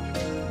forgot.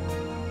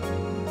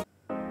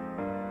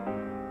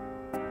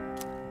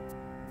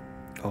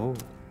 Oh.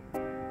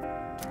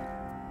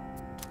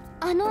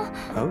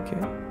 Okay.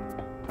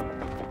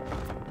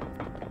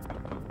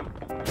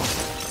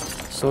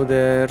 So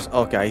there's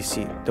okay, I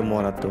see the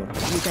Monad door.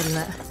 Yukari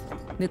は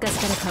昔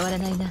から変わら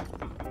ないな。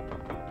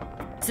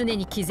常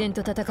に毅然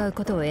と戦う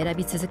ことを選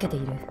び続けてい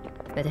る。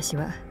私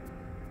は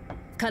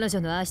彼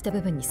女のああした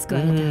部分に救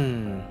われた。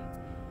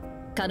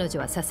彼女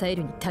は支え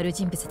るに足る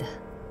人物だ。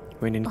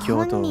本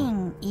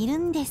人いる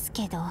んです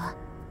けど。あ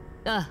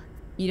あ、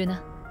いる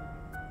な。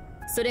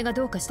それが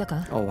どうかした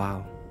か？ Oh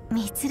wow.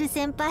 みつる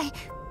先輩、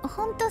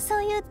本当そ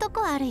ういうと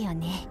こあるよ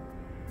ね。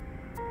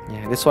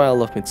Yeah, that's why I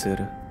love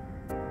Mitsuru.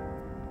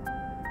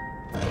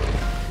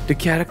 The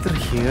character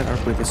here are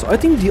pretty so. I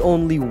think the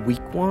only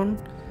weak one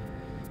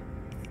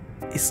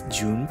is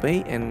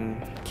Junpei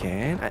and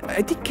Ken.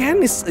 I think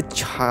Ken is a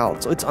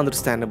child, so it's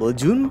understandable.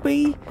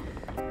 Junpei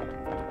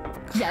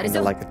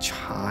kinda like a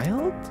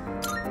child.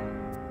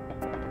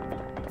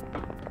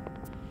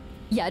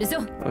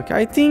 Okay,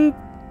 I think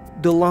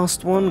the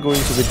last one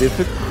going to be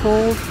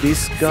difficult.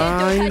 This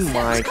guy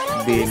might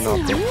be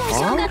not that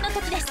hard.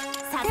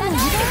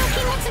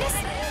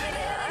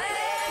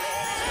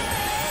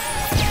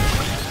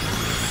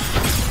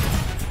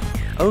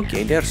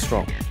 Okay, they're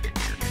strong.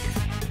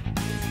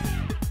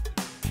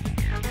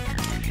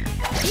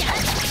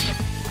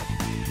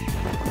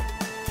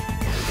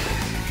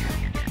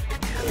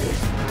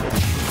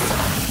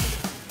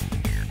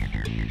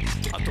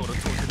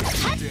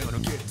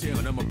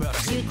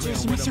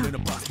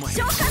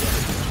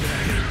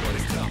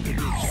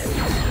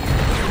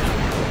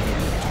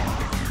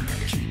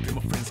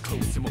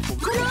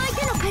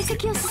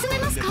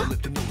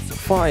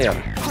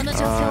 Fire.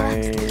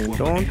 I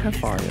don't have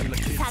fire.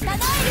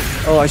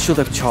 Oh, I should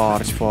have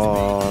charged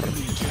for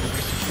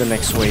the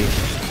next wave.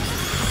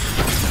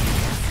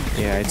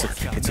 Yeah, it's a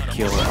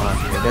kill.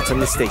 Yeah, that's a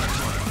mistake.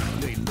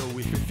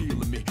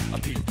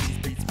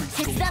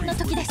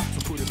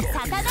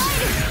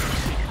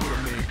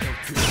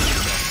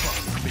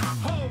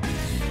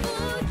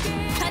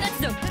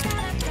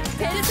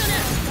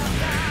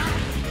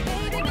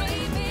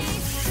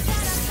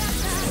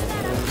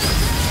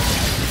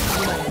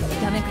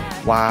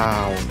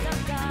 Wow.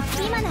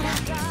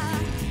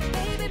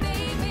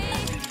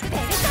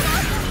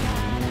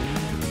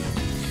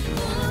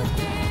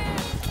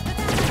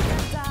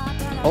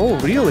 Oh,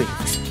 really?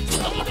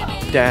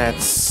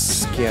 That's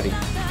scary.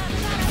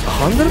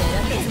 100?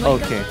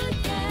 Okay.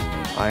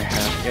 I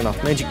have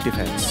enough magic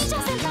defense.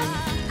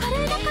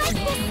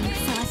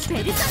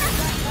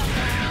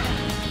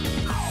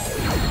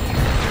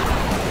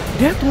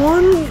 That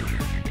one,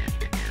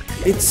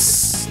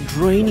 it's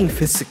draining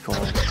physical.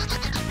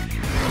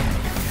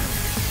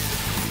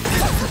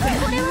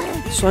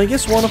 So I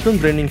guess one of them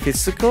draining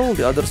physical,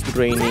 the other's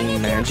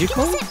draining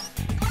magical?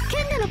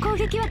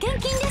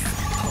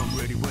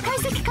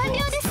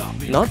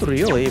 Not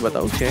really, but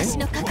okay.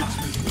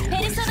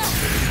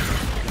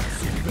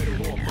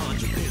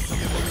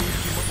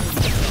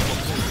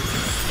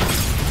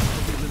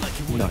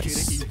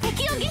 Nice.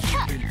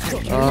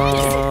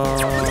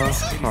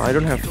 I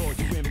don't have...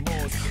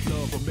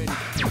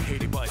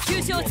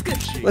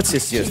 Let's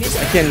just use this.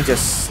 I can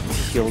just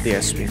heal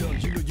the SP.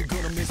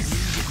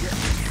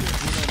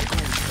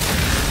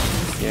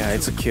 Yeah,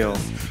 it's a kill.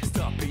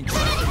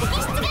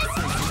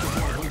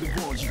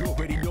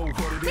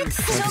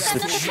 That's the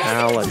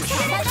challenge.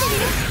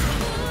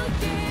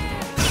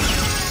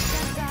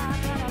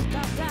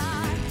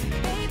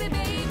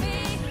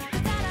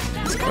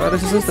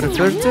 Resistance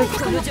reverted.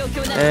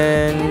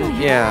 And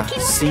yeah,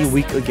 C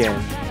weak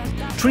again.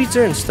 3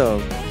 turns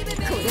though.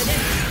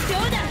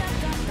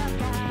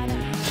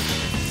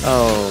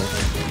 Oh.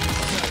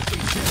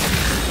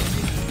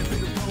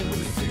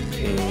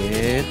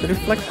 It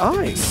reflects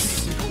ice.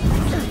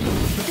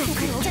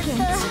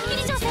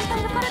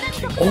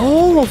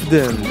 All of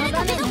them.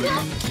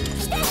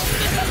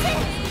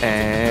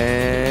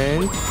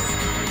 And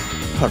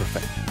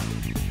perfect.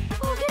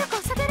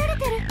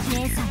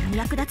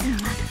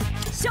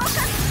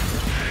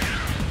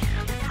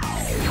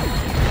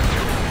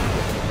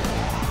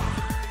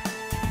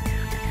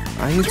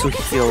 I need to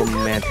heal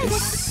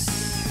Metis.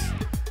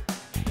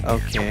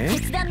 Okay.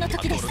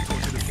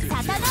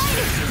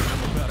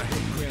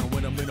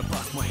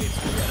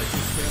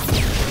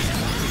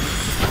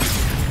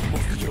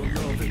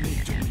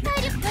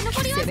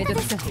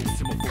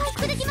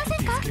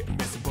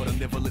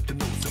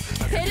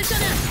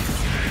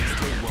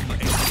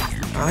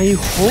 I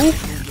hope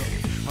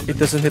it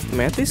doesn't hit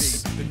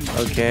Metis.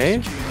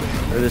 Okay.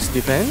 This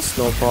defense,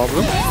 no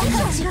problem.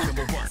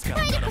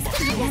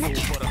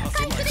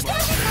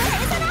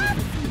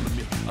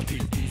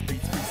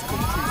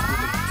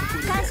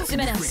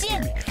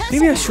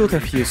 Maybe I should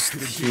have used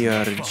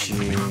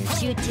TRG.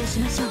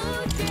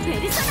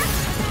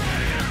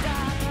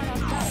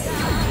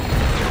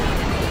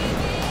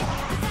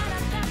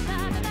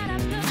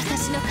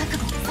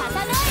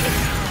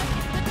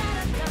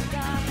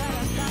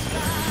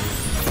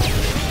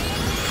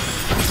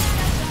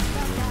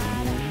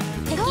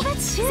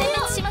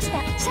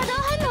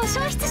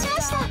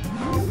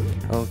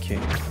 Okay.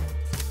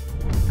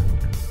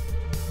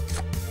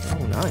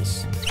 Oh,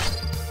 nice.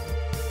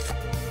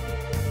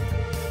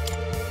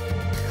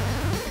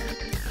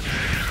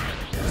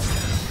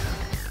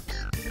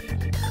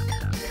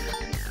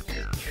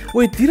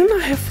 Wait, didn't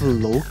I have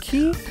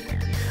Loki?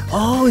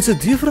 Oh, it's a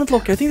different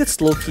Loki. I think that's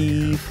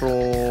Loki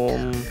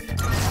from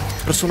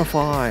Persona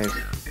 5.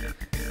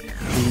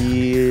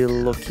 The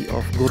Loki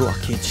of Goro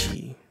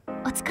Akechi.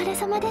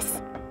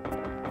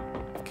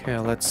 Okay,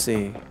 let's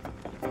see.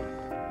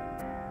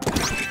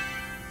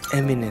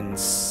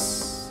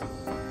 Eminence.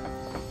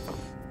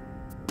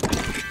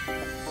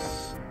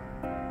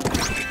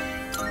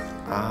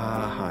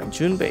 Aha,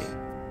 Junpei.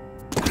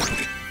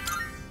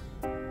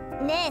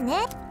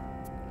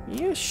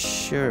 Yeah,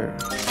 sure.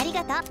 あり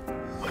がとう。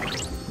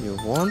 You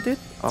want it?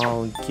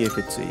 I'll give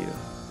it to you.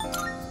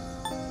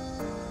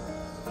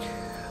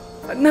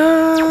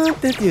 Not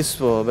that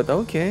useful, but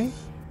okay.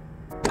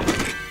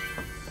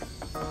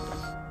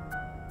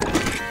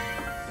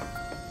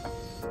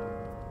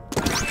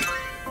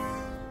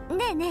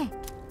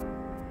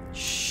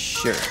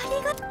 Sure.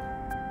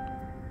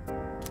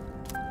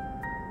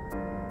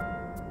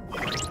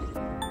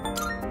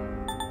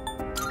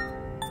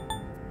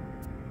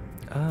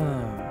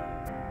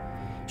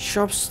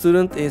 Sharp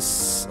student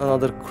is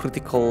another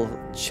critical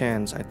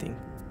chance, I think.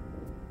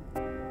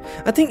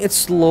 I think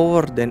it's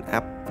lower than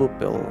app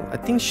pupil. I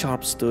think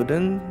sharp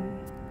student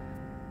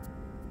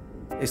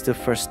is the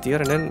first tier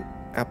and then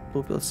app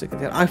pupil second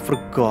tier. I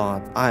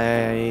forgot.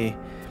 The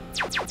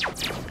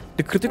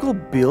critical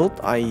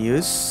build I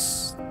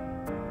use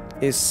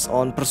is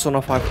on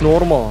Persona 5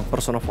 normal,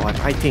 Persona 5,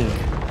 I think.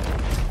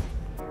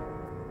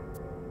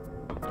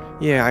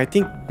 Yeah, I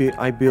think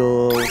I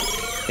built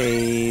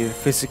a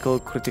physical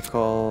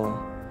critical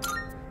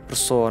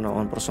persona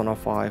on Persona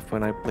 5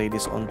 when I played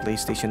this on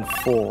PlayStation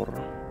 4.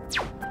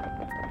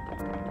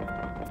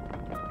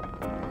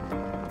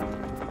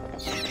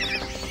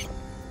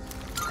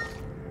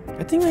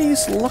 I think I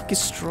use Lucky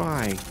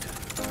Strike,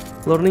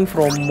 learning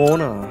from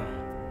Mona,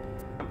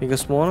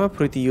 because Mona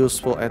pretty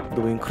useful at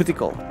doing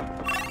critical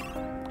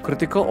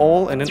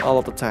all and then all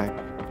out attack,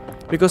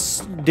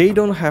 because they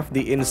don't have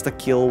the insta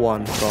kill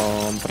one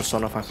from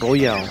Persona 5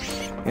 Royal.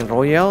 In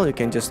Royal you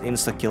can just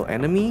insta kill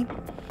enemy.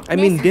 I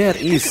mean there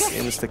is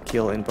insta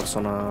kill in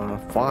Persona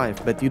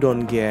 5, but you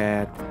don't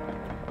get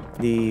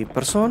the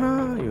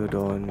persona, you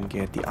don't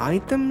get the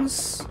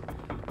items.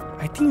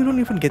 I think you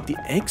don't even get the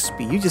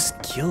XP, you just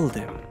kill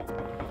them.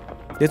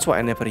 That's why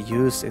I never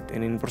use it.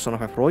 And in Persona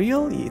 5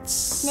 Royal,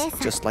 it's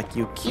just like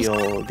you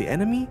kill the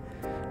enemy.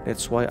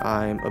 That's why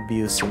I'm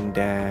abusing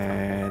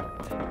that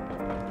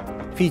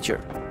feature.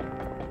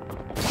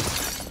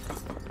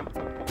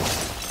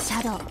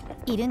 Shadow,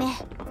 いるね。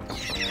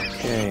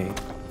 Okay.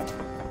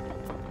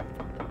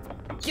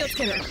 気をつ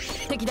けろ。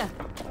敵だ。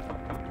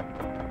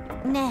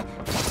ねえ、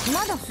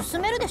まだ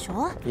進めるでし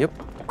ょ？ Yep.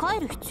 帰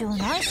る必要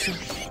ないし。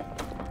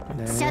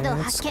 Let's シャドウ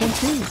発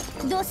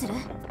continue. 見。どうする？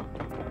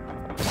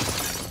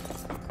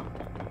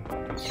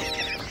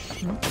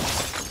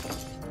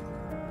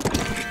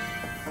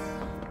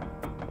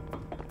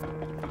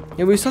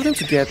 Yeah, we're starting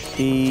to get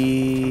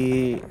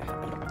the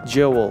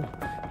jewel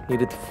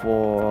needed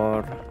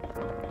for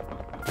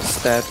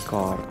stat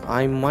card.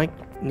 I might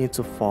need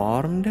to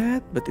farm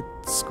that, but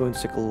it's going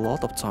to take a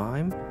lot of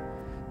time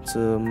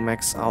to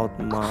max out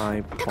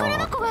my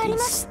party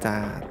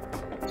stat.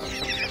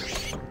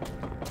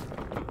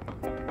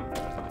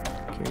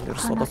 Okay,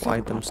 there's a lot of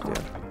items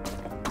there.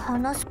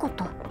 話すこ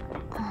と。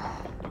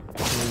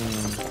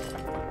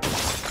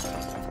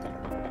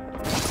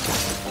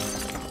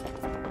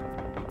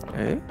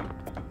 Eh?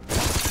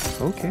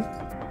 Okay.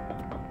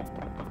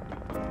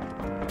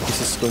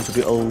 This is going to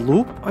be a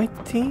loop, I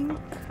think.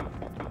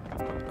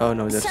 Oh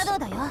no, that's... Huh.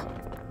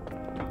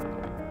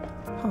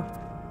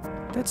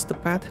 That's the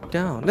path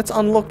down. Let's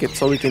unlock it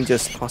so we can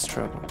just fast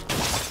travel.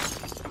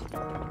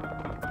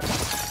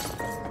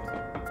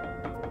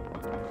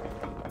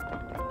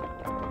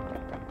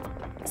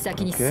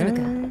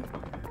 Okay.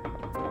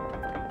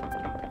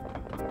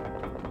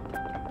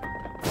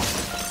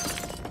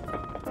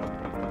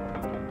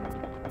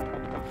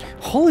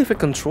 Holy effect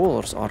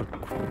controllers are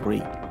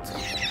great.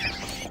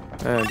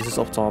 This is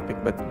off topic,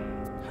 but...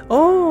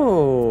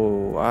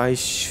 Oh! I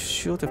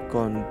should have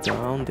gone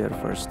down there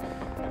first.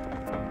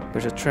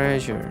 There's a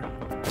treasure.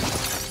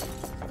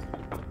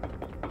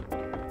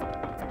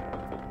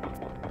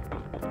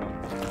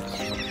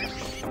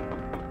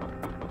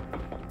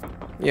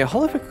 Yeah,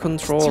 Holy effect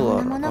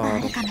controller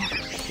are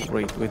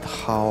great with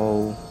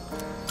how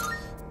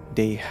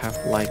they have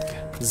like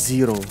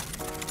 0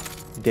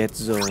 dead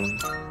zone.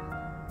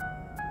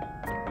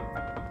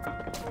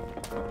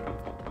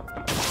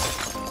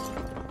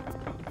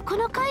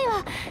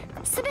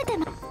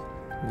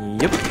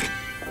 Yep.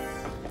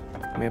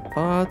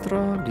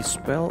 Mepatra,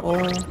 dispel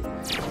all.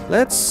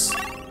 Let's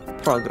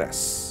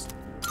progress.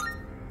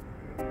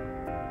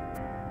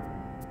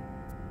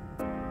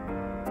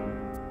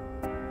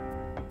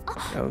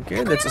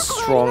 Okay, that's a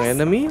strong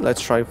enemy.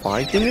 Let's try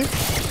fighting it.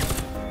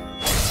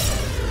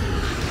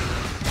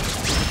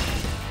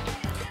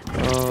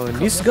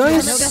 These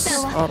guys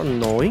are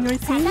annoying, I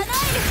think.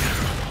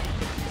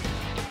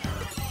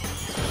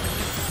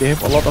 They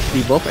have a lot of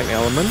debuff and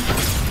element.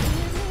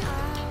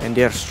 And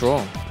they are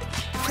strong.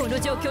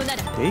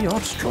 They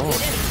are strong.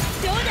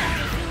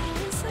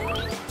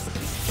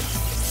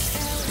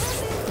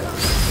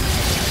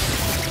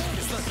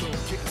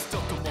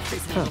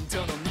 Huh.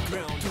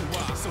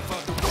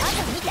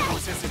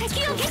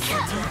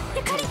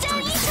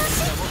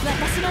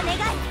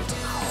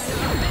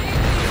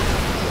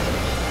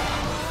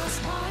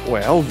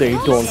 Well, they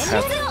don't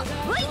have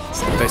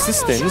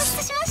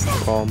resistance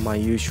from my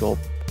usual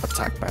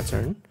attack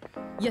pattern.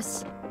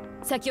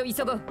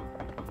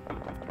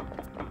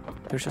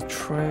 There's a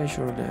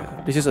treasure there.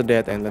 This is a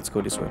dead end. Let's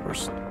go this way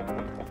first.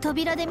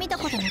 扉で見た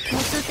ことの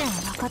共通点は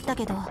分かった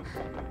けど、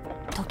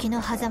時の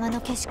狭間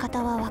の消し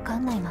方は分か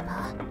んないま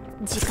ま、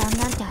時間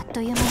なんてあっ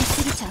という間に過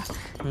ぎちゃう。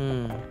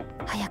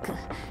早く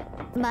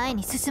前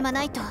に進ま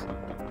ないと。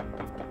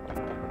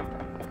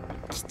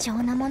貴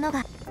重なもの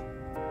が。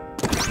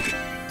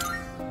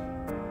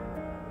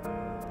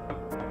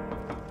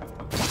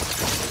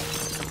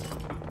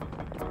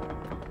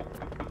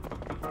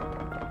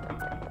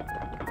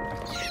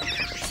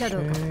シャド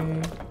ウ、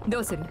ど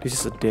うする？ This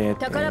is a dead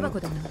宝 end.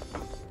 箱だな。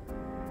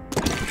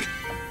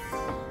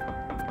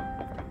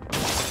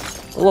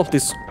All of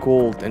this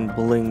gold and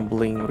bling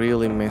bling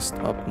really messed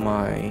up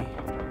my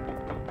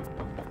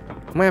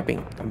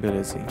mapping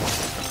ability.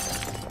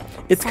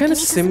 It's kind of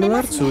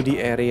similar to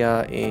the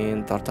area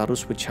in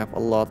Tartarus, which have a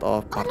lot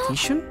of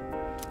partition.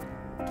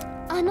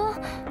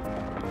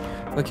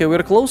 Okay,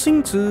 we're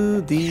closing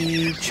to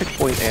the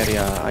checkpoint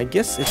area. I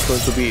guess it's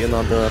going to be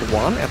another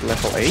one at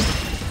level 8.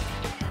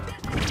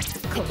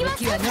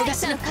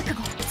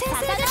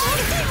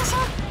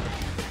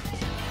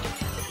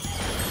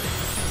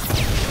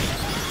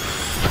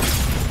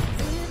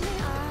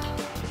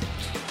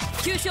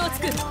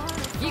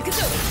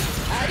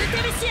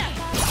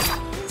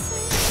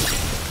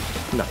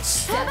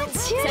 Nice.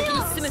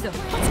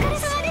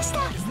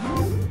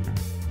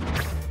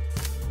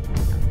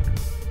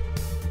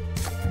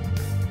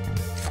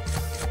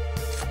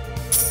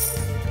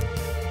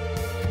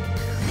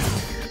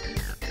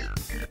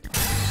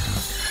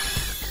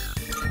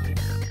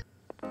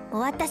 終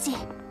わったし、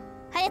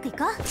早く行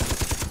こ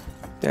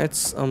う。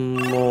 That's a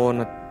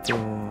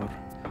monitor.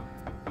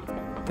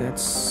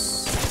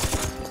 That's...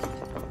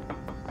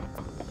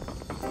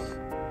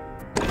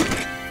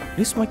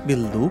 This might be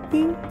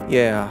looping?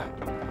 Yeah.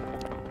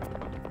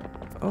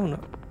 Oh no.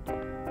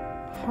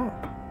 Huh.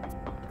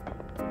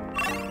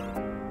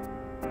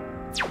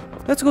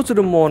 Let's go to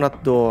the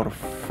Monad door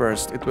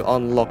first. It will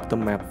unlock the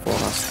map for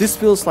us. This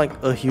feels like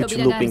a huge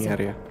looping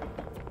area.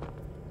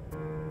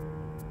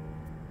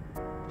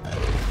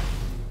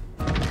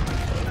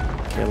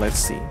 Okay, let's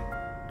see.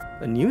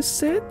 A new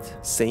set?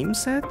 Same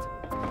set?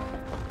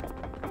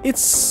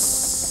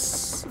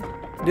 It's...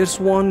 There's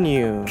one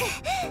new.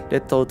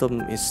 That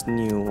totem is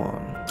new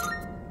one.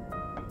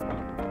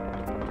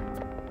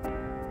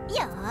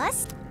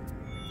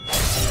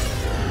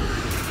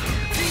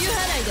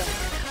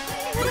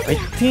 I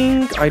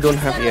think I don't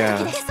have,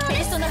 yeah.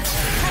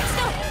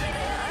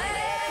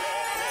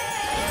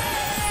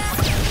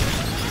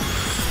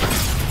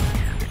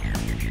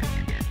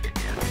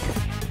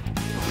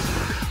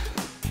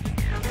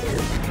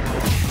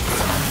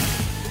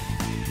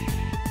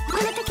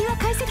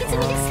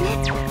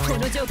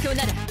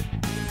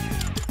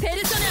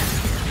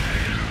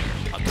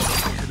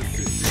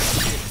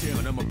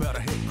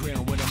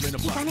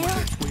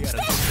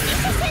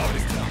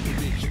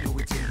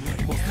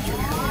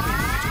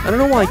 I don't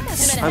know why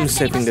I'm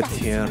saving the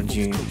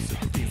TRG.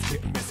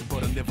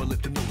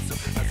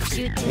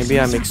 Maybe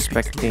I'm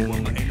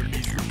expecting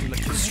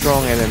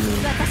strong enemy.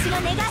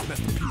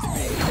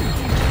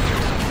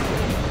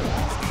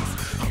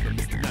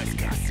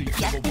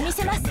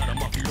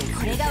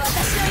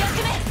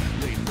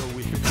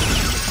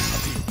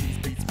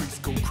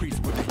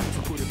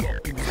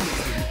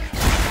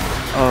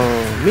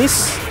 Oh,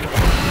 miss?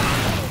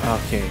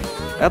 Okay.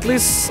 At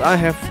least I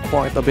have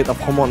quite a bit of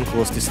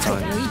homunculus this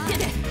time.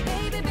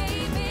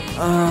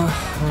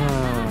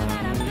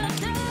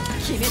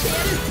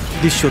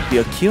 This should be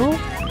a kill.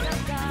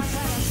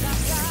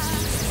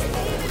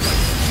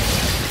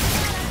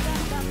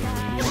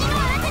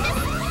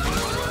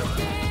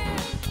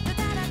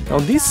 Now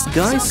these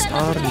guys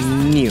are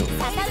new.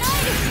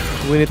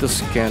 We need to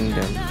scan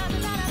them.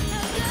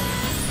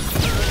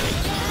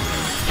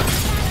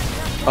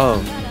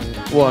 Oh,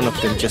 one of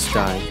them just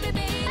died.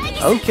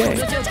 Okay.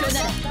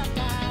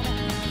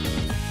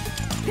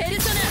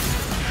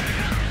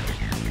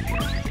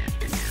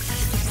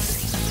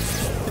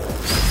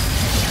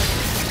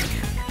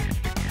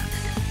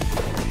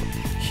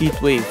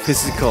 Heatwave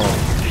physical.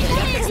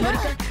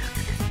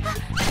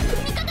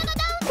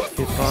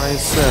 If I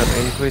said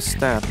increase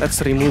that,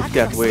 let's remove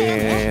that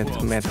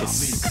with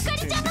Metis.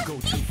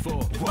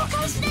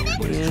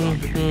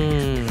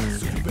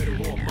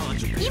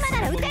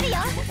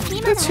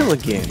 Let's heal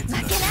again.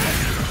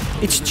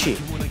 It's cheap.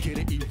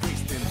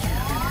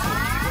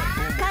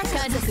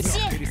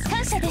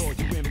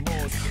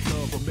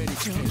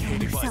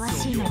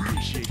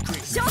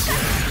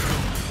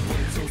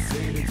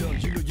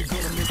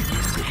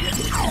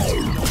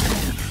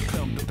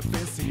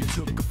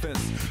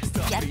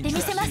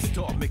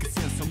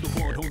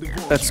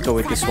 Let's go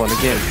with this one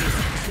again.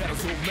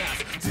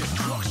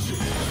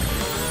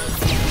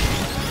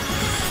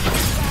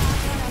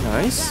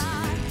 Nice.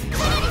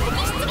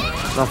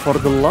 Now for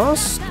the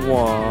last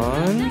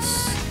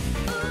ones,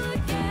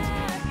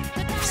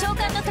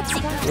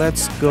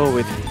 let's go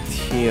with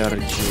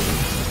TRG.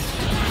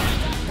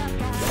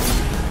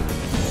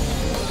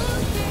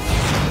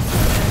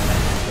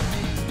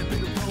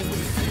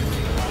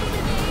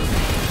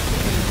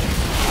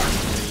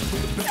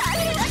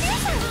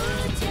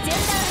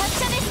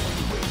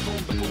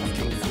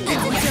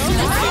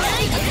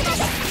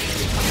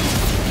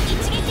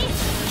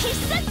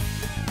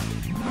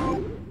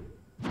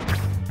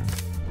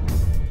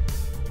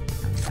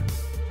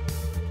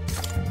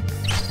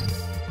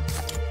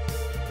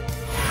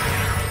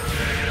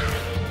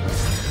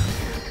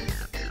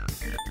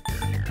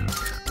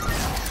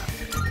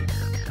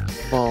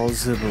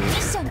 plausible. ミ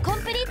ッションコ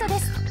ンプリートで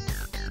す。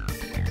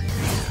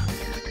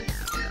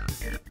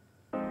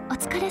お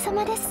疲れ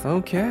様です。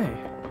 Okay.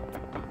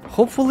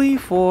 Hopefully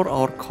for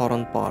our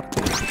current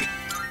party.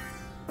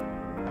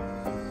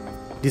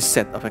 This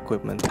set of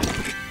equipment.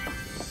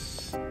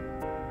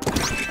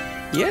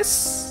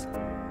 Yes.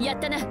 やっ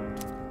たな。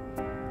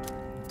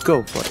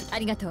 Go for it. あ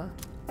りがとう。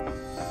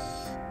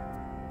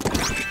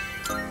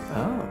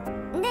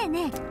 Oh, ねえ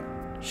ね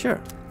え、 sure. あ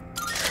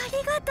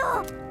りがと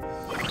う。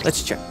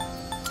 Let's check.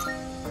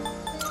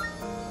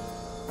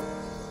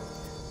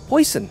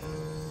 Poison.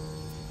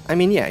 I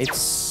mean, yeah,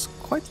 it's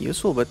quite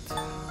useful, but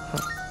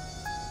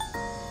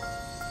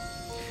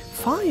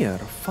fire,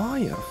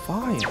 fire,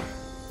 fire,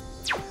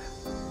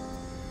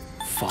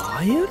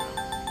 fire.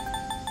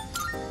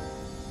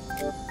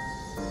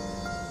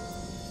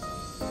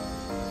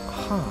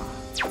 Huh.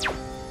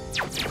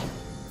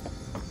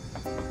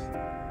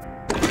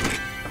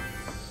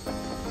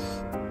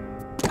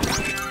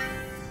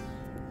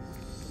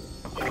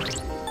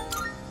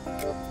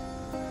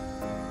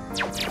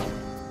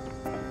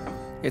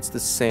 It's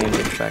the same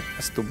effect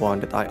as the one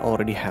that I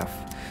already have.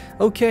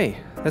 Okay,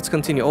 let's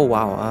continue. Oh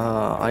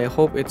wow, I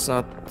hope it's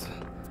not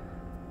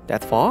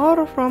that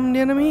far from the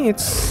enemy.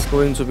 It's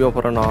going to be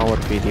over an hour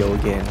video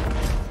again.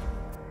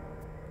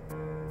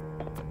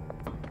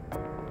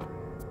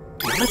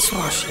 Let's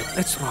rush it,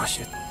 let's rush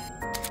it.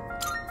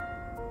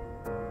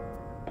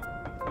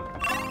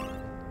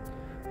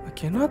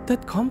 Okay, not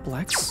that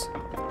complex.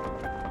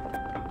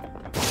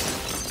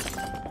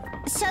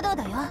 シャドウ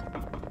だよ。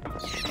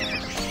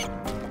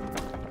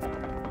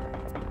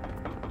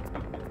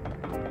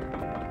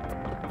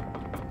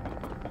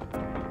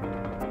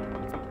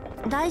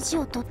大事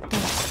を取って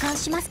帰還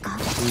しますか？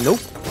 Nope.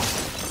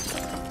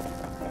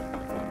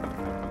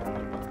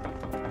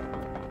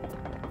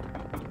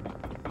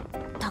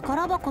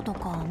 宝箱と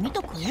か見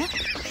とく？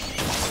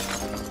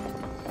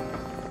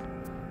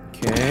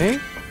 Okay.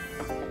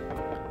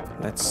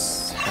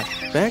 Let's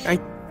head back. I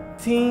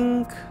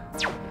think.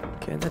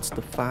 Okay, that's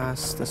the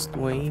fastest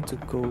way to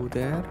go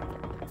there.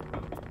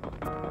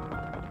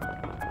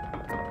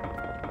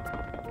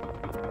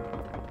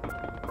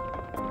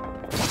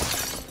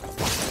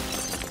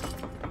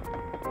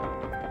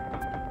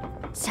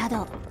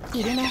 Shadow,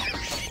 いるね。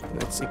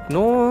 Let's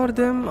ignore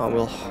them. I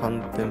will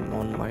hunt them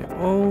on my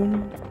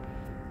own.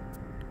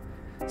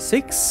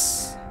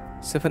 6,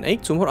 7,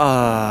 8, 2 more.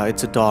 Ah,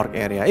 it's a dark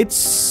area. It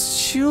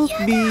should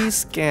be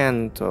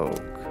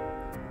Scantok.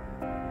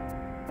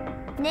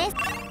 ね。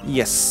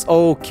 Yes,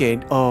 okay.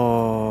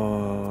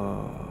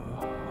 Oh.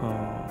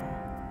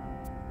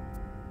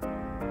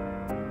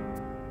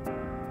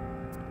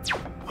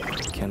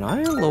 Can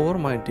I lower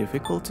my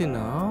difficulty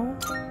now?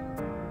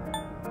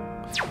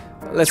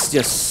 Let's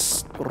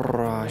just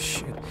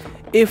rush it.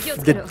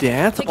 If the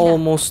death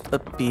almost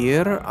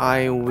appear,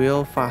 I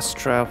will fast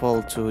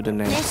travel to the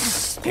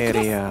next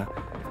area.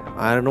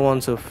 I don't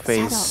want to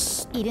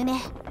face いるね。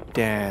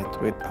 death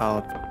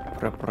without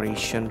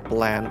preparation,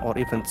 plan, or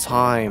even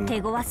time.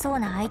 手強そう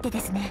な相手で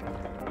すね。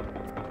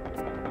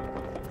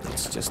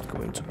 It's just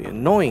going to be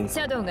annoying. シ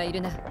ャドウがい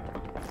るな。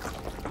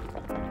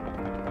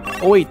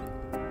 Oh wait.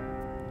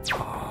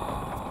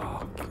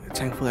 Oh,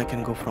 thankfully I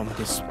can go from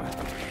this way.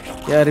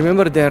 Yeah,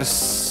 remember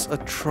there's a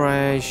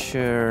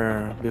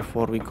treasure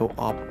before we go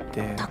up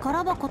there.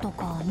 宝箱と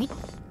か見。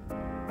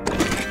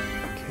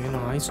 Okay,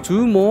 nice.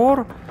 2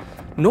 more.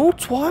 No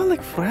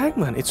Twilight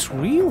Fragment. It's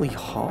really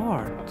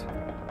hard.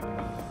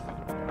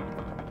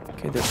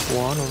 Okay, there's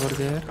 1 over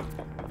there.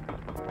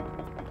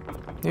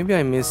 Maybe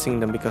I'm missing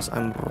them because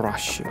I'm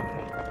rushing.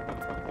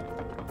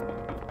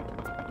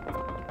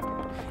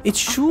 It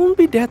shouldn't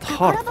be that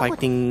hard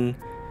fighting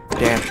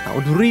that now,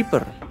 the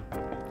Reaper.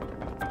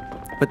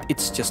 But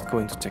it's just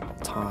going to take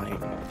time.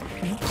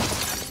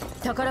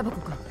 宝箱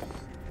か。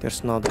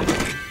 There's another one.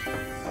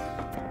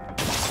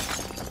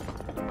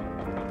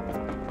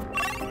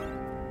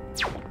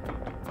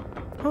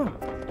 Huh.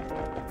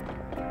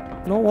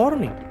 No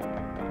warning.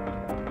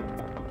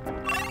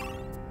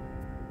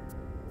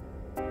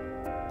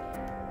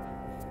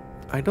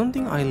 I don't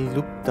think I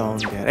looked down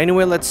there.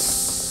 Anyway,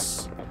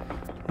 let's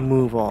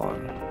move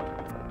on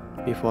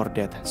before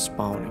death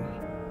spawning.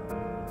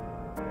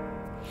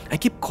 I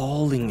keep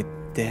calling it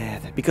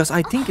death because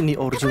I think in the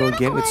original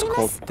game it's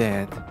called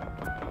death.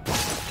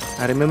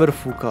 I remember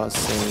Fuka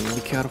saying,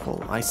 "Be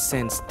careful, I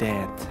sense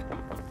death."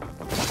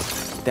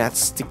 That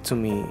stick to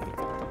me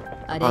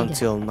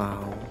until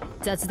now.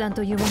 雑談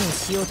というものを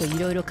しようとい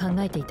ろいろ考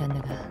えていたんだ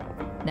が、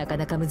なか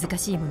なか難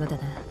しいものだ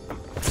な。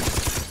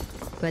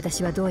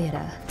私はどうや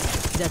ら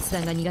雑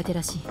談が苦手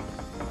らしい。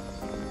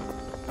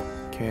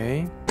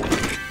 Okay.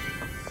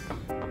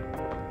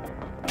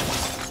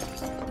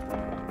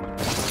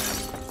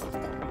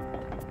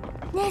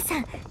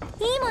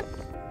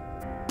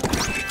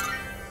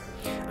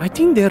 I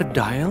think their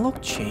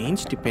dialogue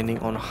changed depending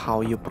on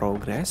how you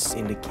progress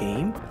in the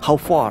game, how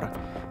far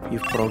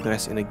you've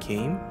progressed in the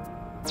game.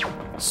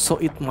 So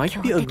it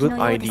might be a good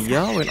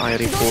idea when I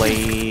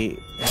replay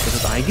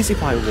episode AIGIS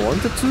if I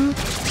wanted to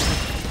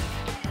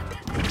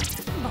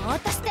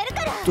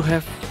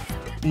have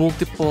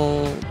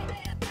multiple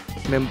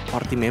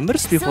party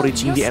members before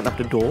reaching the end of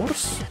the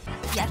doors,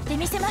 やって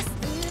みせます。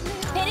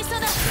ペルソ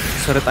ナ。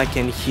 so that I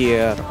can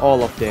hear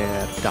all of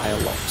their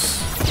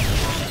dialogues.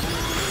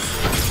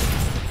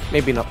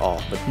 Maybe not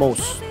all, but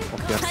most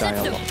of their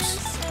dialogues.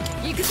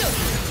 行くぞ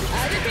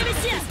アルテミ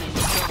シア。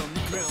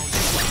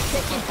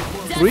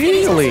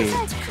 Really?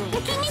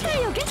 敵2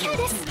体を撃破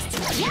です。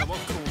やっ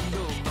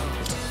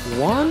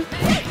One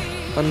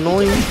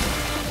annoying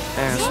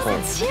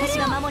asshole. 私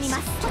が守りま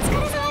す。お疲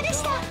れ様で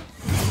した。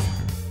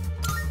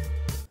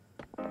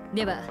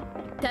では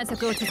探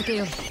索を続け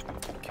よう。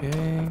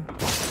 Okay.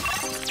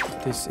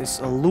 This is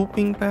a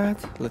looping path.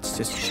 Let's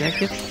just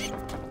check it.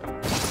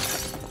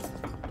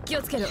 気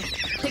をつけろ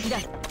敵だ。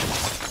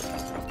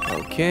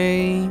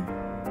 Okay.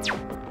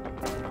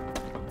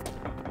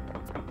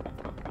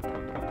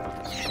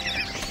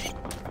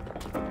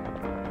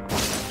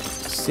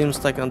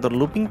 Seems like another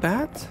looping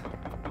path.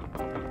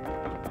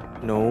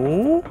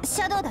 No,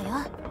 シャドウだよ。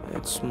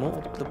 it's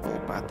multiple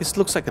path. This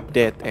looks like a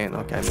dead end.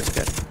 Okay, I missed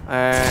that.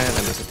 And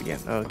I missed it again.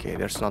 Okay,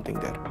 there's nothing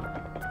there.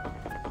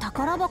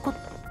 宝箱。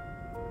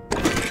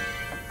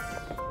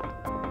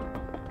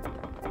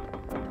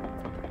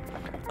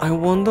 I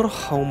wonder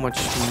how much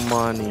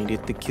money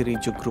did the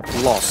Kirijo group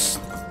lost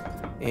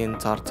in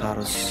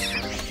Tartarus.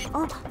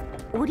 あ、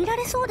降りら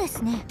れそうで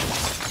すね。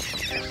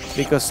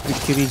 Because the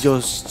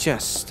Kirijo's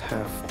just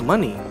have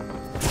money.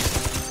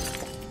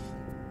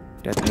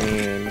 That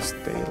means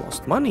they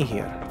lost money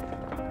here.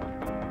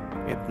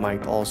 It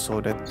might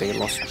also that they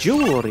lost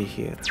jewelry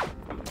here.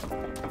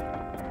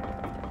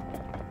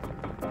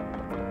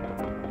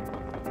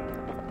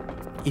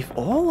 If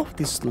all of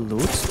these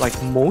loots, like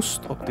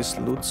most of these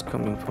loots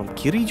coming from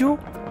Kirijo's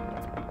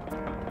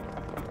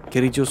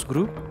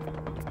group,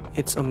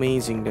 it's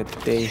amazing that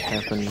they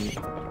haven't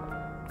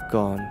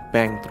gone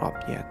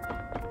bankrupt yet.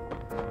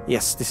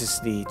 Yes, this is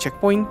the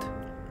checkpoint.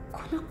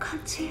 この感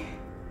じ、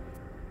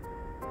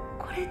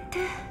これって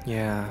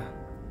Yeah.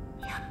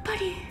 やっぱ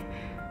り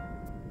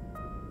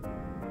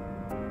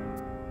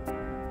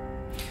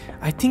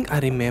I think I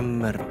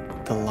remember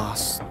the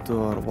last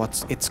door,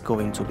 what it's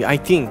going to be. I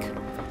think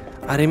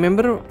I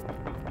remember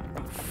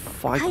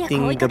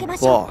fighting the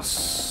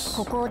boss.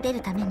 ここを出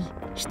るために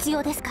必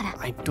要ですから。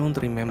 I don't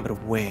remember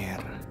where.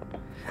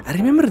 I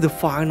remember the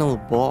final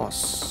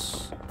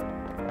boss.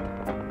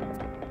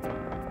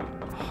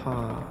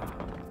 Huh.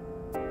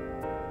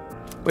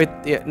 Wait,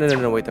 yeah,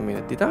 no, wait a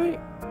minute. Did I?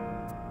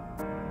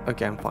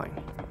 Okay, I'm fine.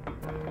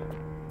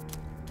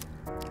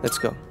 Let's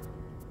go.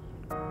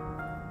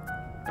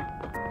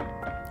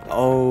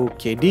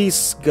 Okay,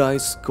 this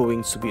guy's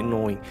going to be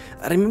annoying.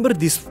 I remember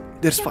this.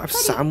 There's 5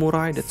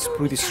 samurai. That's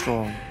pretty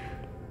strong.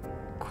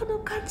 この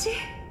感じ、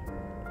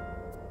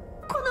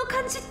この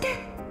感じって。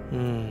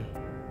Hmm.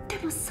 で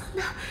もそん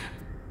な、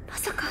ま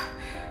さか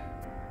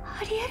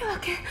ありえるわ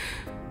け。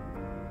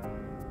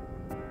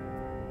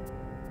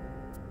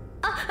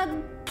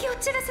気を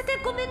散らせて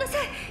ごめんなさ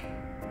い。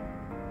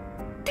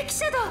敵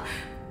シャドウ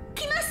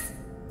来ます。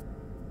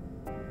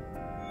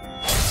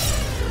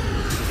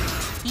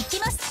行き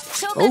ます。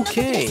召喚の時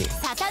です。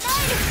 Okay. サタナール。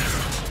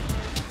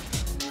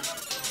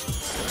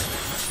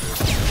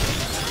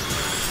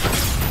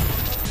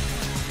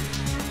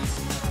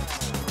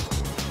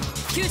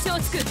 急所を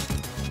つく。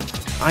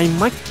 I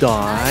might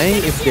die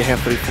if they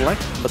have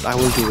reflect, but I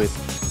will do it.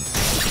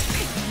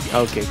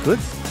 Okay, good.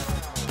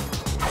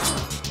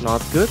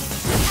 Not good.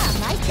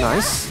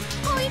 Nice.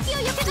 攻撃を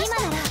避けました。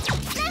今ならナイ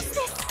スで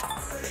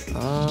す。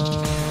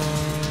Oh.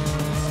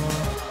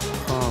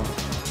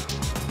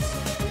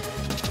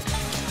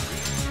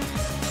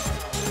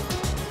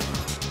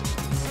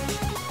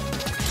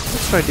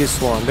 Let's try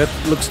this one. That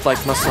looks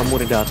like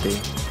Masamune Date.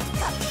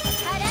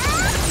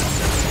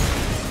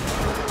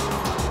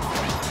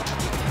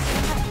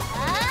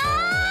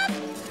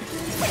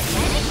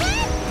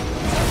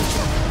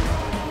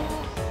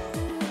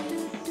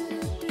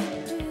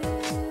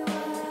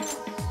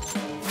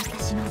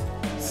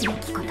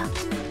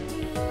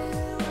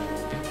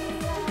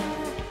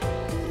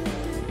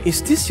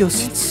 Is this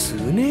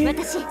Yoshitsune?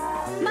 私、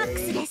マック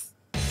スです。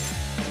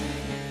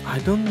 I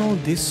don't know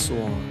this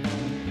one.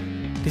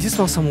 This is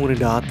Masamune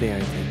Date, I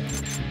think.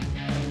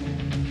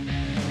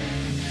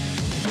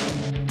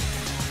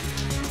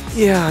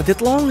 Yeah,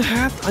 that long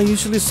hat, I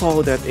usually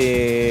saw that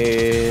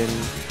in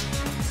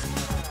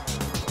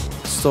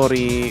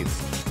story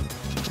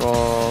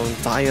from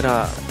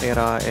Taira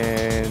era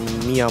and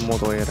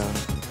Miyamoto era.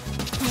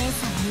 姉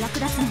さんに役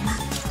立つのは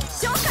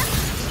召喚。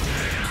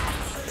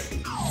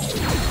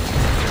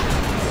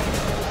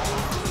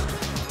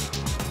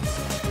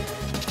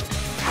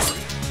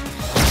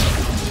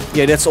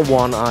 Yeah, that's a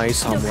one-eye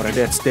samurai.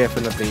 That's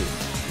definitely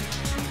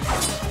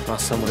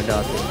Masamune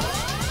Date.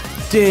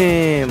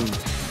 Damn!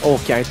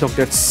 Okay, I thought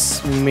that's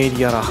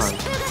Mediarahan.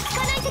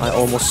 I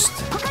almost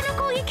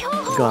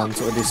gone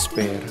to a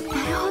despair. な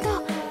るほ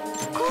ど。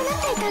こうなっ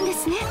ていたんで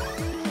すね。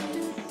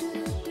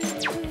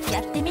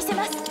やってみせ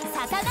ます。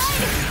サタナー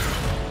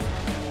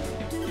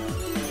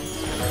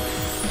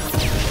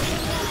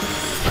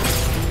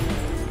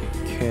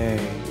ル。 Okay.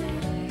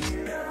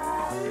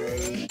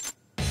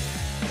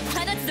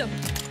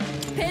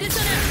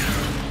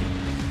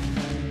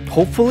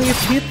 Hopefully it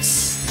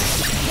hits.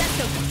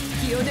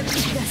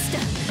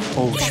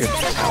 Oh shit,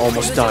 I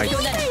almost died.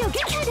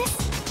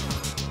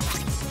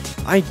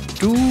 I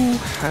do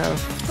have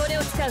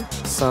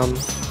some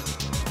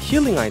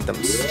healing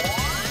items.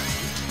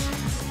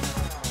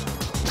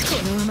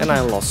 And I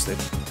lost it.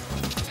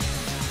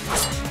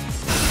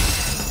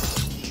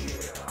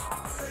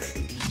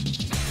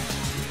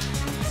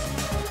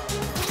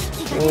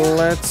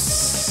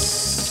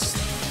 Let's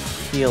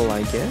heal,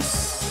 I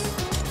guess.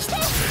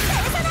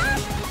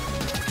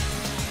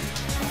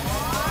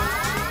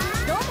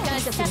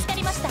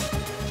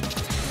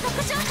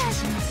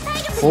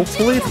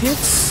 Hopefully it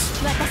hits.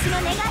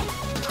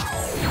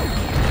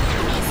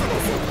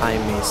 I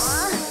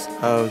miss.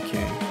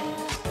 Okay.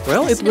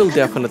 Well, it will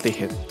definitely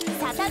hit.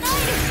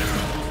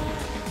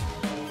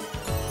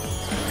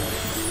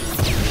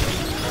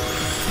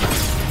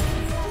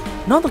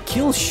 Not a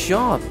kill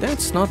shot.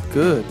 That's not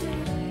good.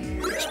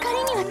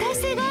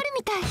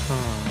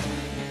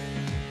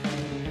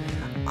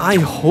 I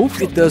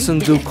hope it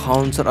doesn't do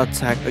counter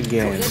attack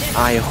again.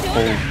 I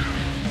hope.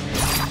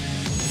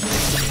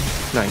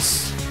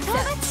 Nice.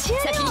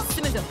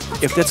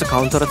 If that's a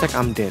counter attack,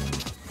 I'm dead.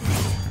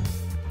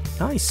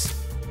 Nice.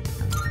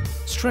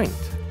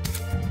 Strength.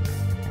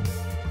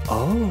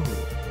 Oh.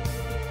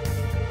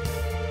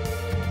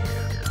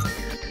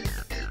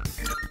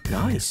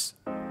 Nice.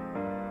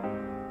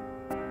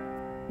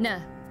 Nah.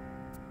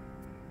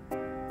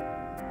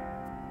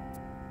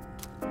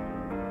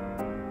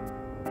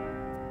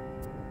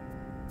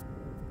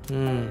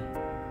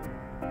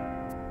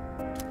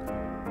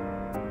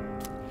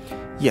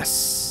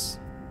 Yes.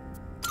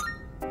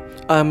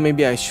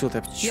 Maybe I should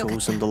have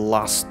chosen the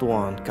last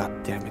one.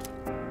 God damn it.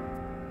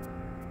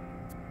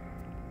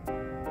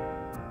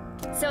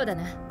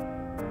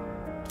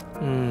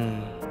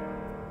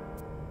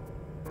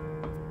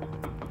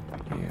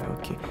 Yeah,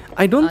 okay.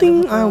 I don't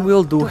think I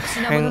will do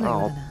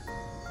hangout.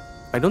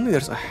 I don't think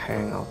there's a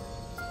hangout.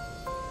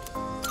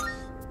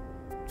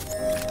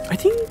 I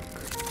think...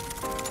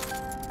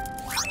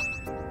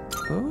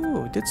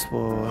 Oh, that's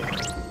for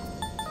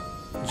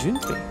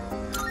Junpei.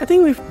 I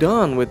think we've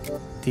done with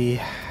the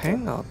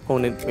hangout. Oh,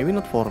 maybe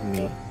not for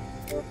me.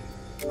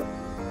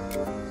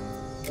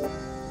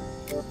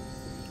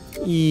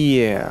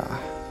 Yeah.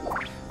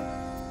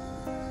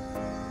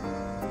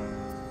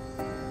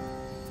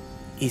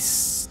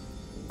 Is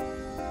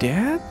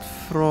that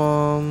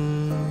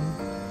from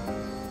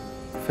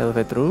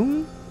Velvet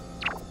Room?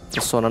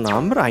 Persona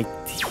number, I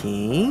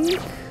think.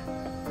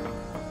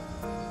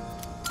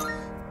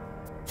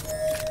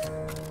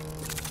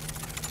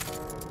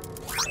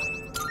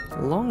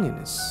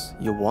 Loneliness.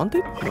 You want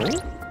it? No?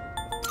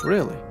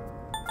 Really?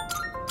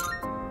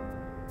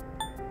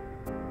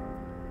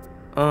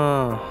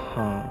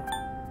 Uh-huh.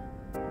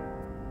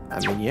 I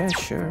mean, yeah,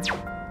 sure.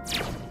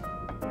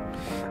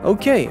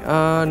 Okay,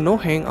 no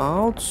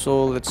hangout,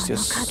 so let's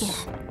just...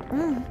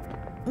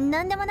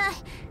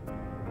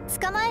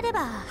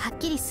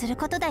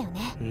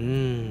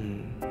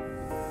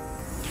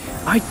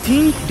 I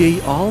think they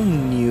all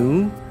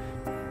knew,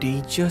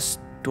 they just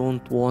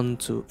don't want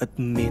to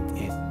admit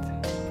it.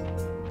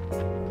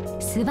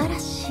 素晴ら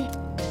しい。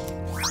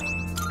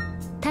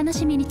楽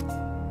しみに。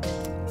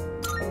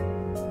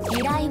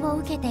依頼を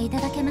受けていた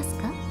だけます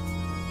か？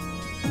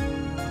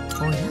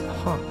おや？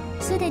は。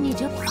すでに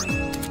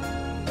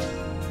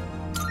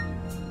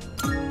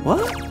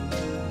What?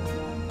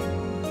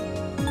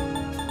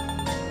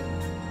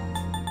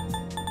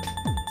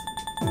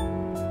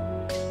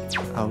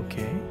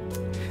 Okay.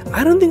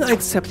 I don't think I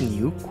accept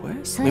new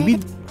quests. Maybe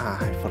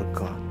I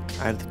forgot.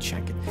 I have to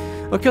check it.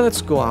 Okay,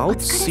 let's go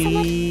out,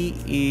 see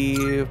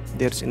if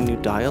there's a new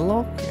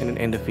dialogue, and then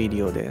end the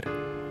video there.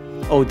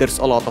 Oh, there's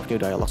a lot of new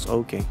dialogues.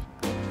 Okay.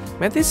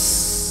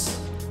 Metis,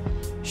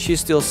 she's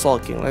still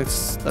sulking.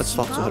 Let's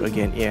talk to her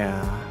again.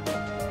 Yeah.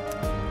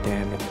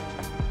 Damn it.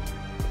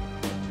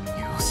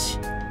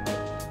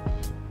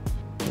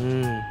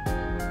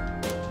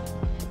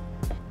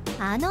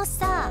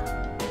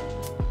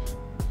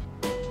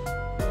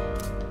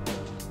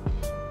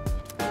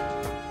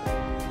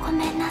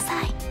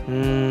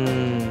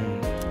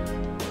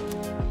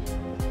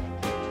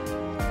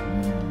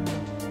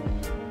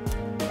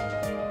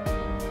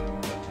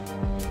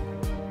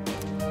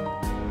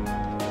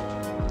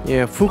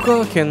 Yeah,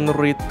 Fuka can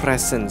read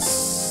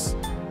presence,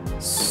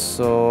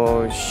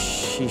 so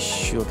she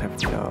should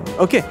have known.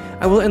 Okay,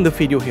 I will end the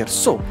video here.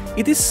 So,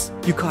 it is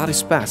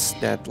Yukari's past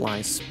that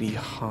lies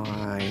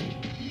behind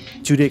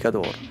Judaica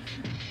door.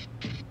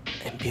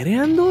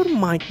 Empyrean door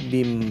might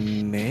be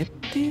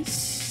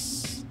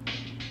Metis.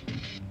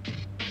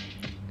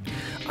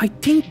 I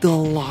think the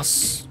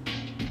last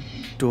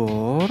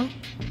door...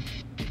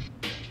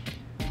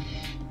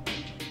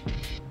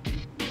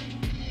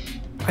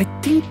 I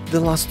think the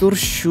last door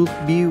should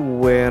be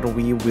where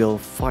we will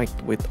fight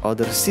with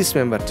other SIS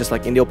members, just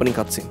like in the opening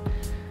cutscene.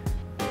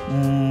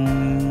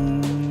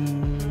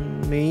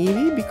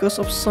 Maybe because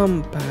of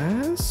some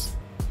pass?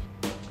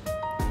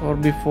 Or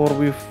before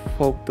we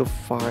fought the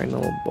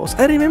final boss.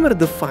 I remember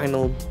the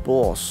final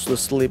boss, the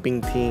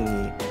sleeping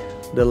thingy,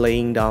 the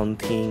laying down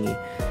thingy.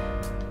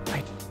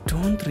 I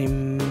don't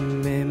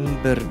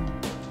remember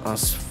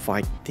us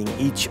fighting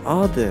each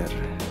other.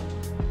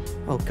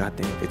 Oh god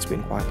damn, it's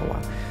been quite a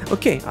while.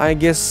 Okay, I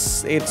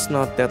guess it's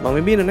not that long.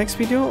 Maybe in the next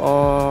video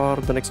or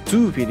the next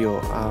two video,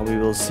 we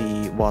will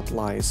see what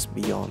lies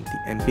beyond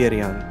the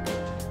Empyrean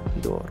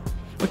door.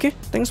 Okay,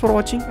 thanks for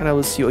watching, and I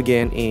will see you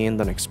again in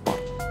the next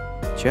part.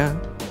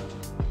 Ciao.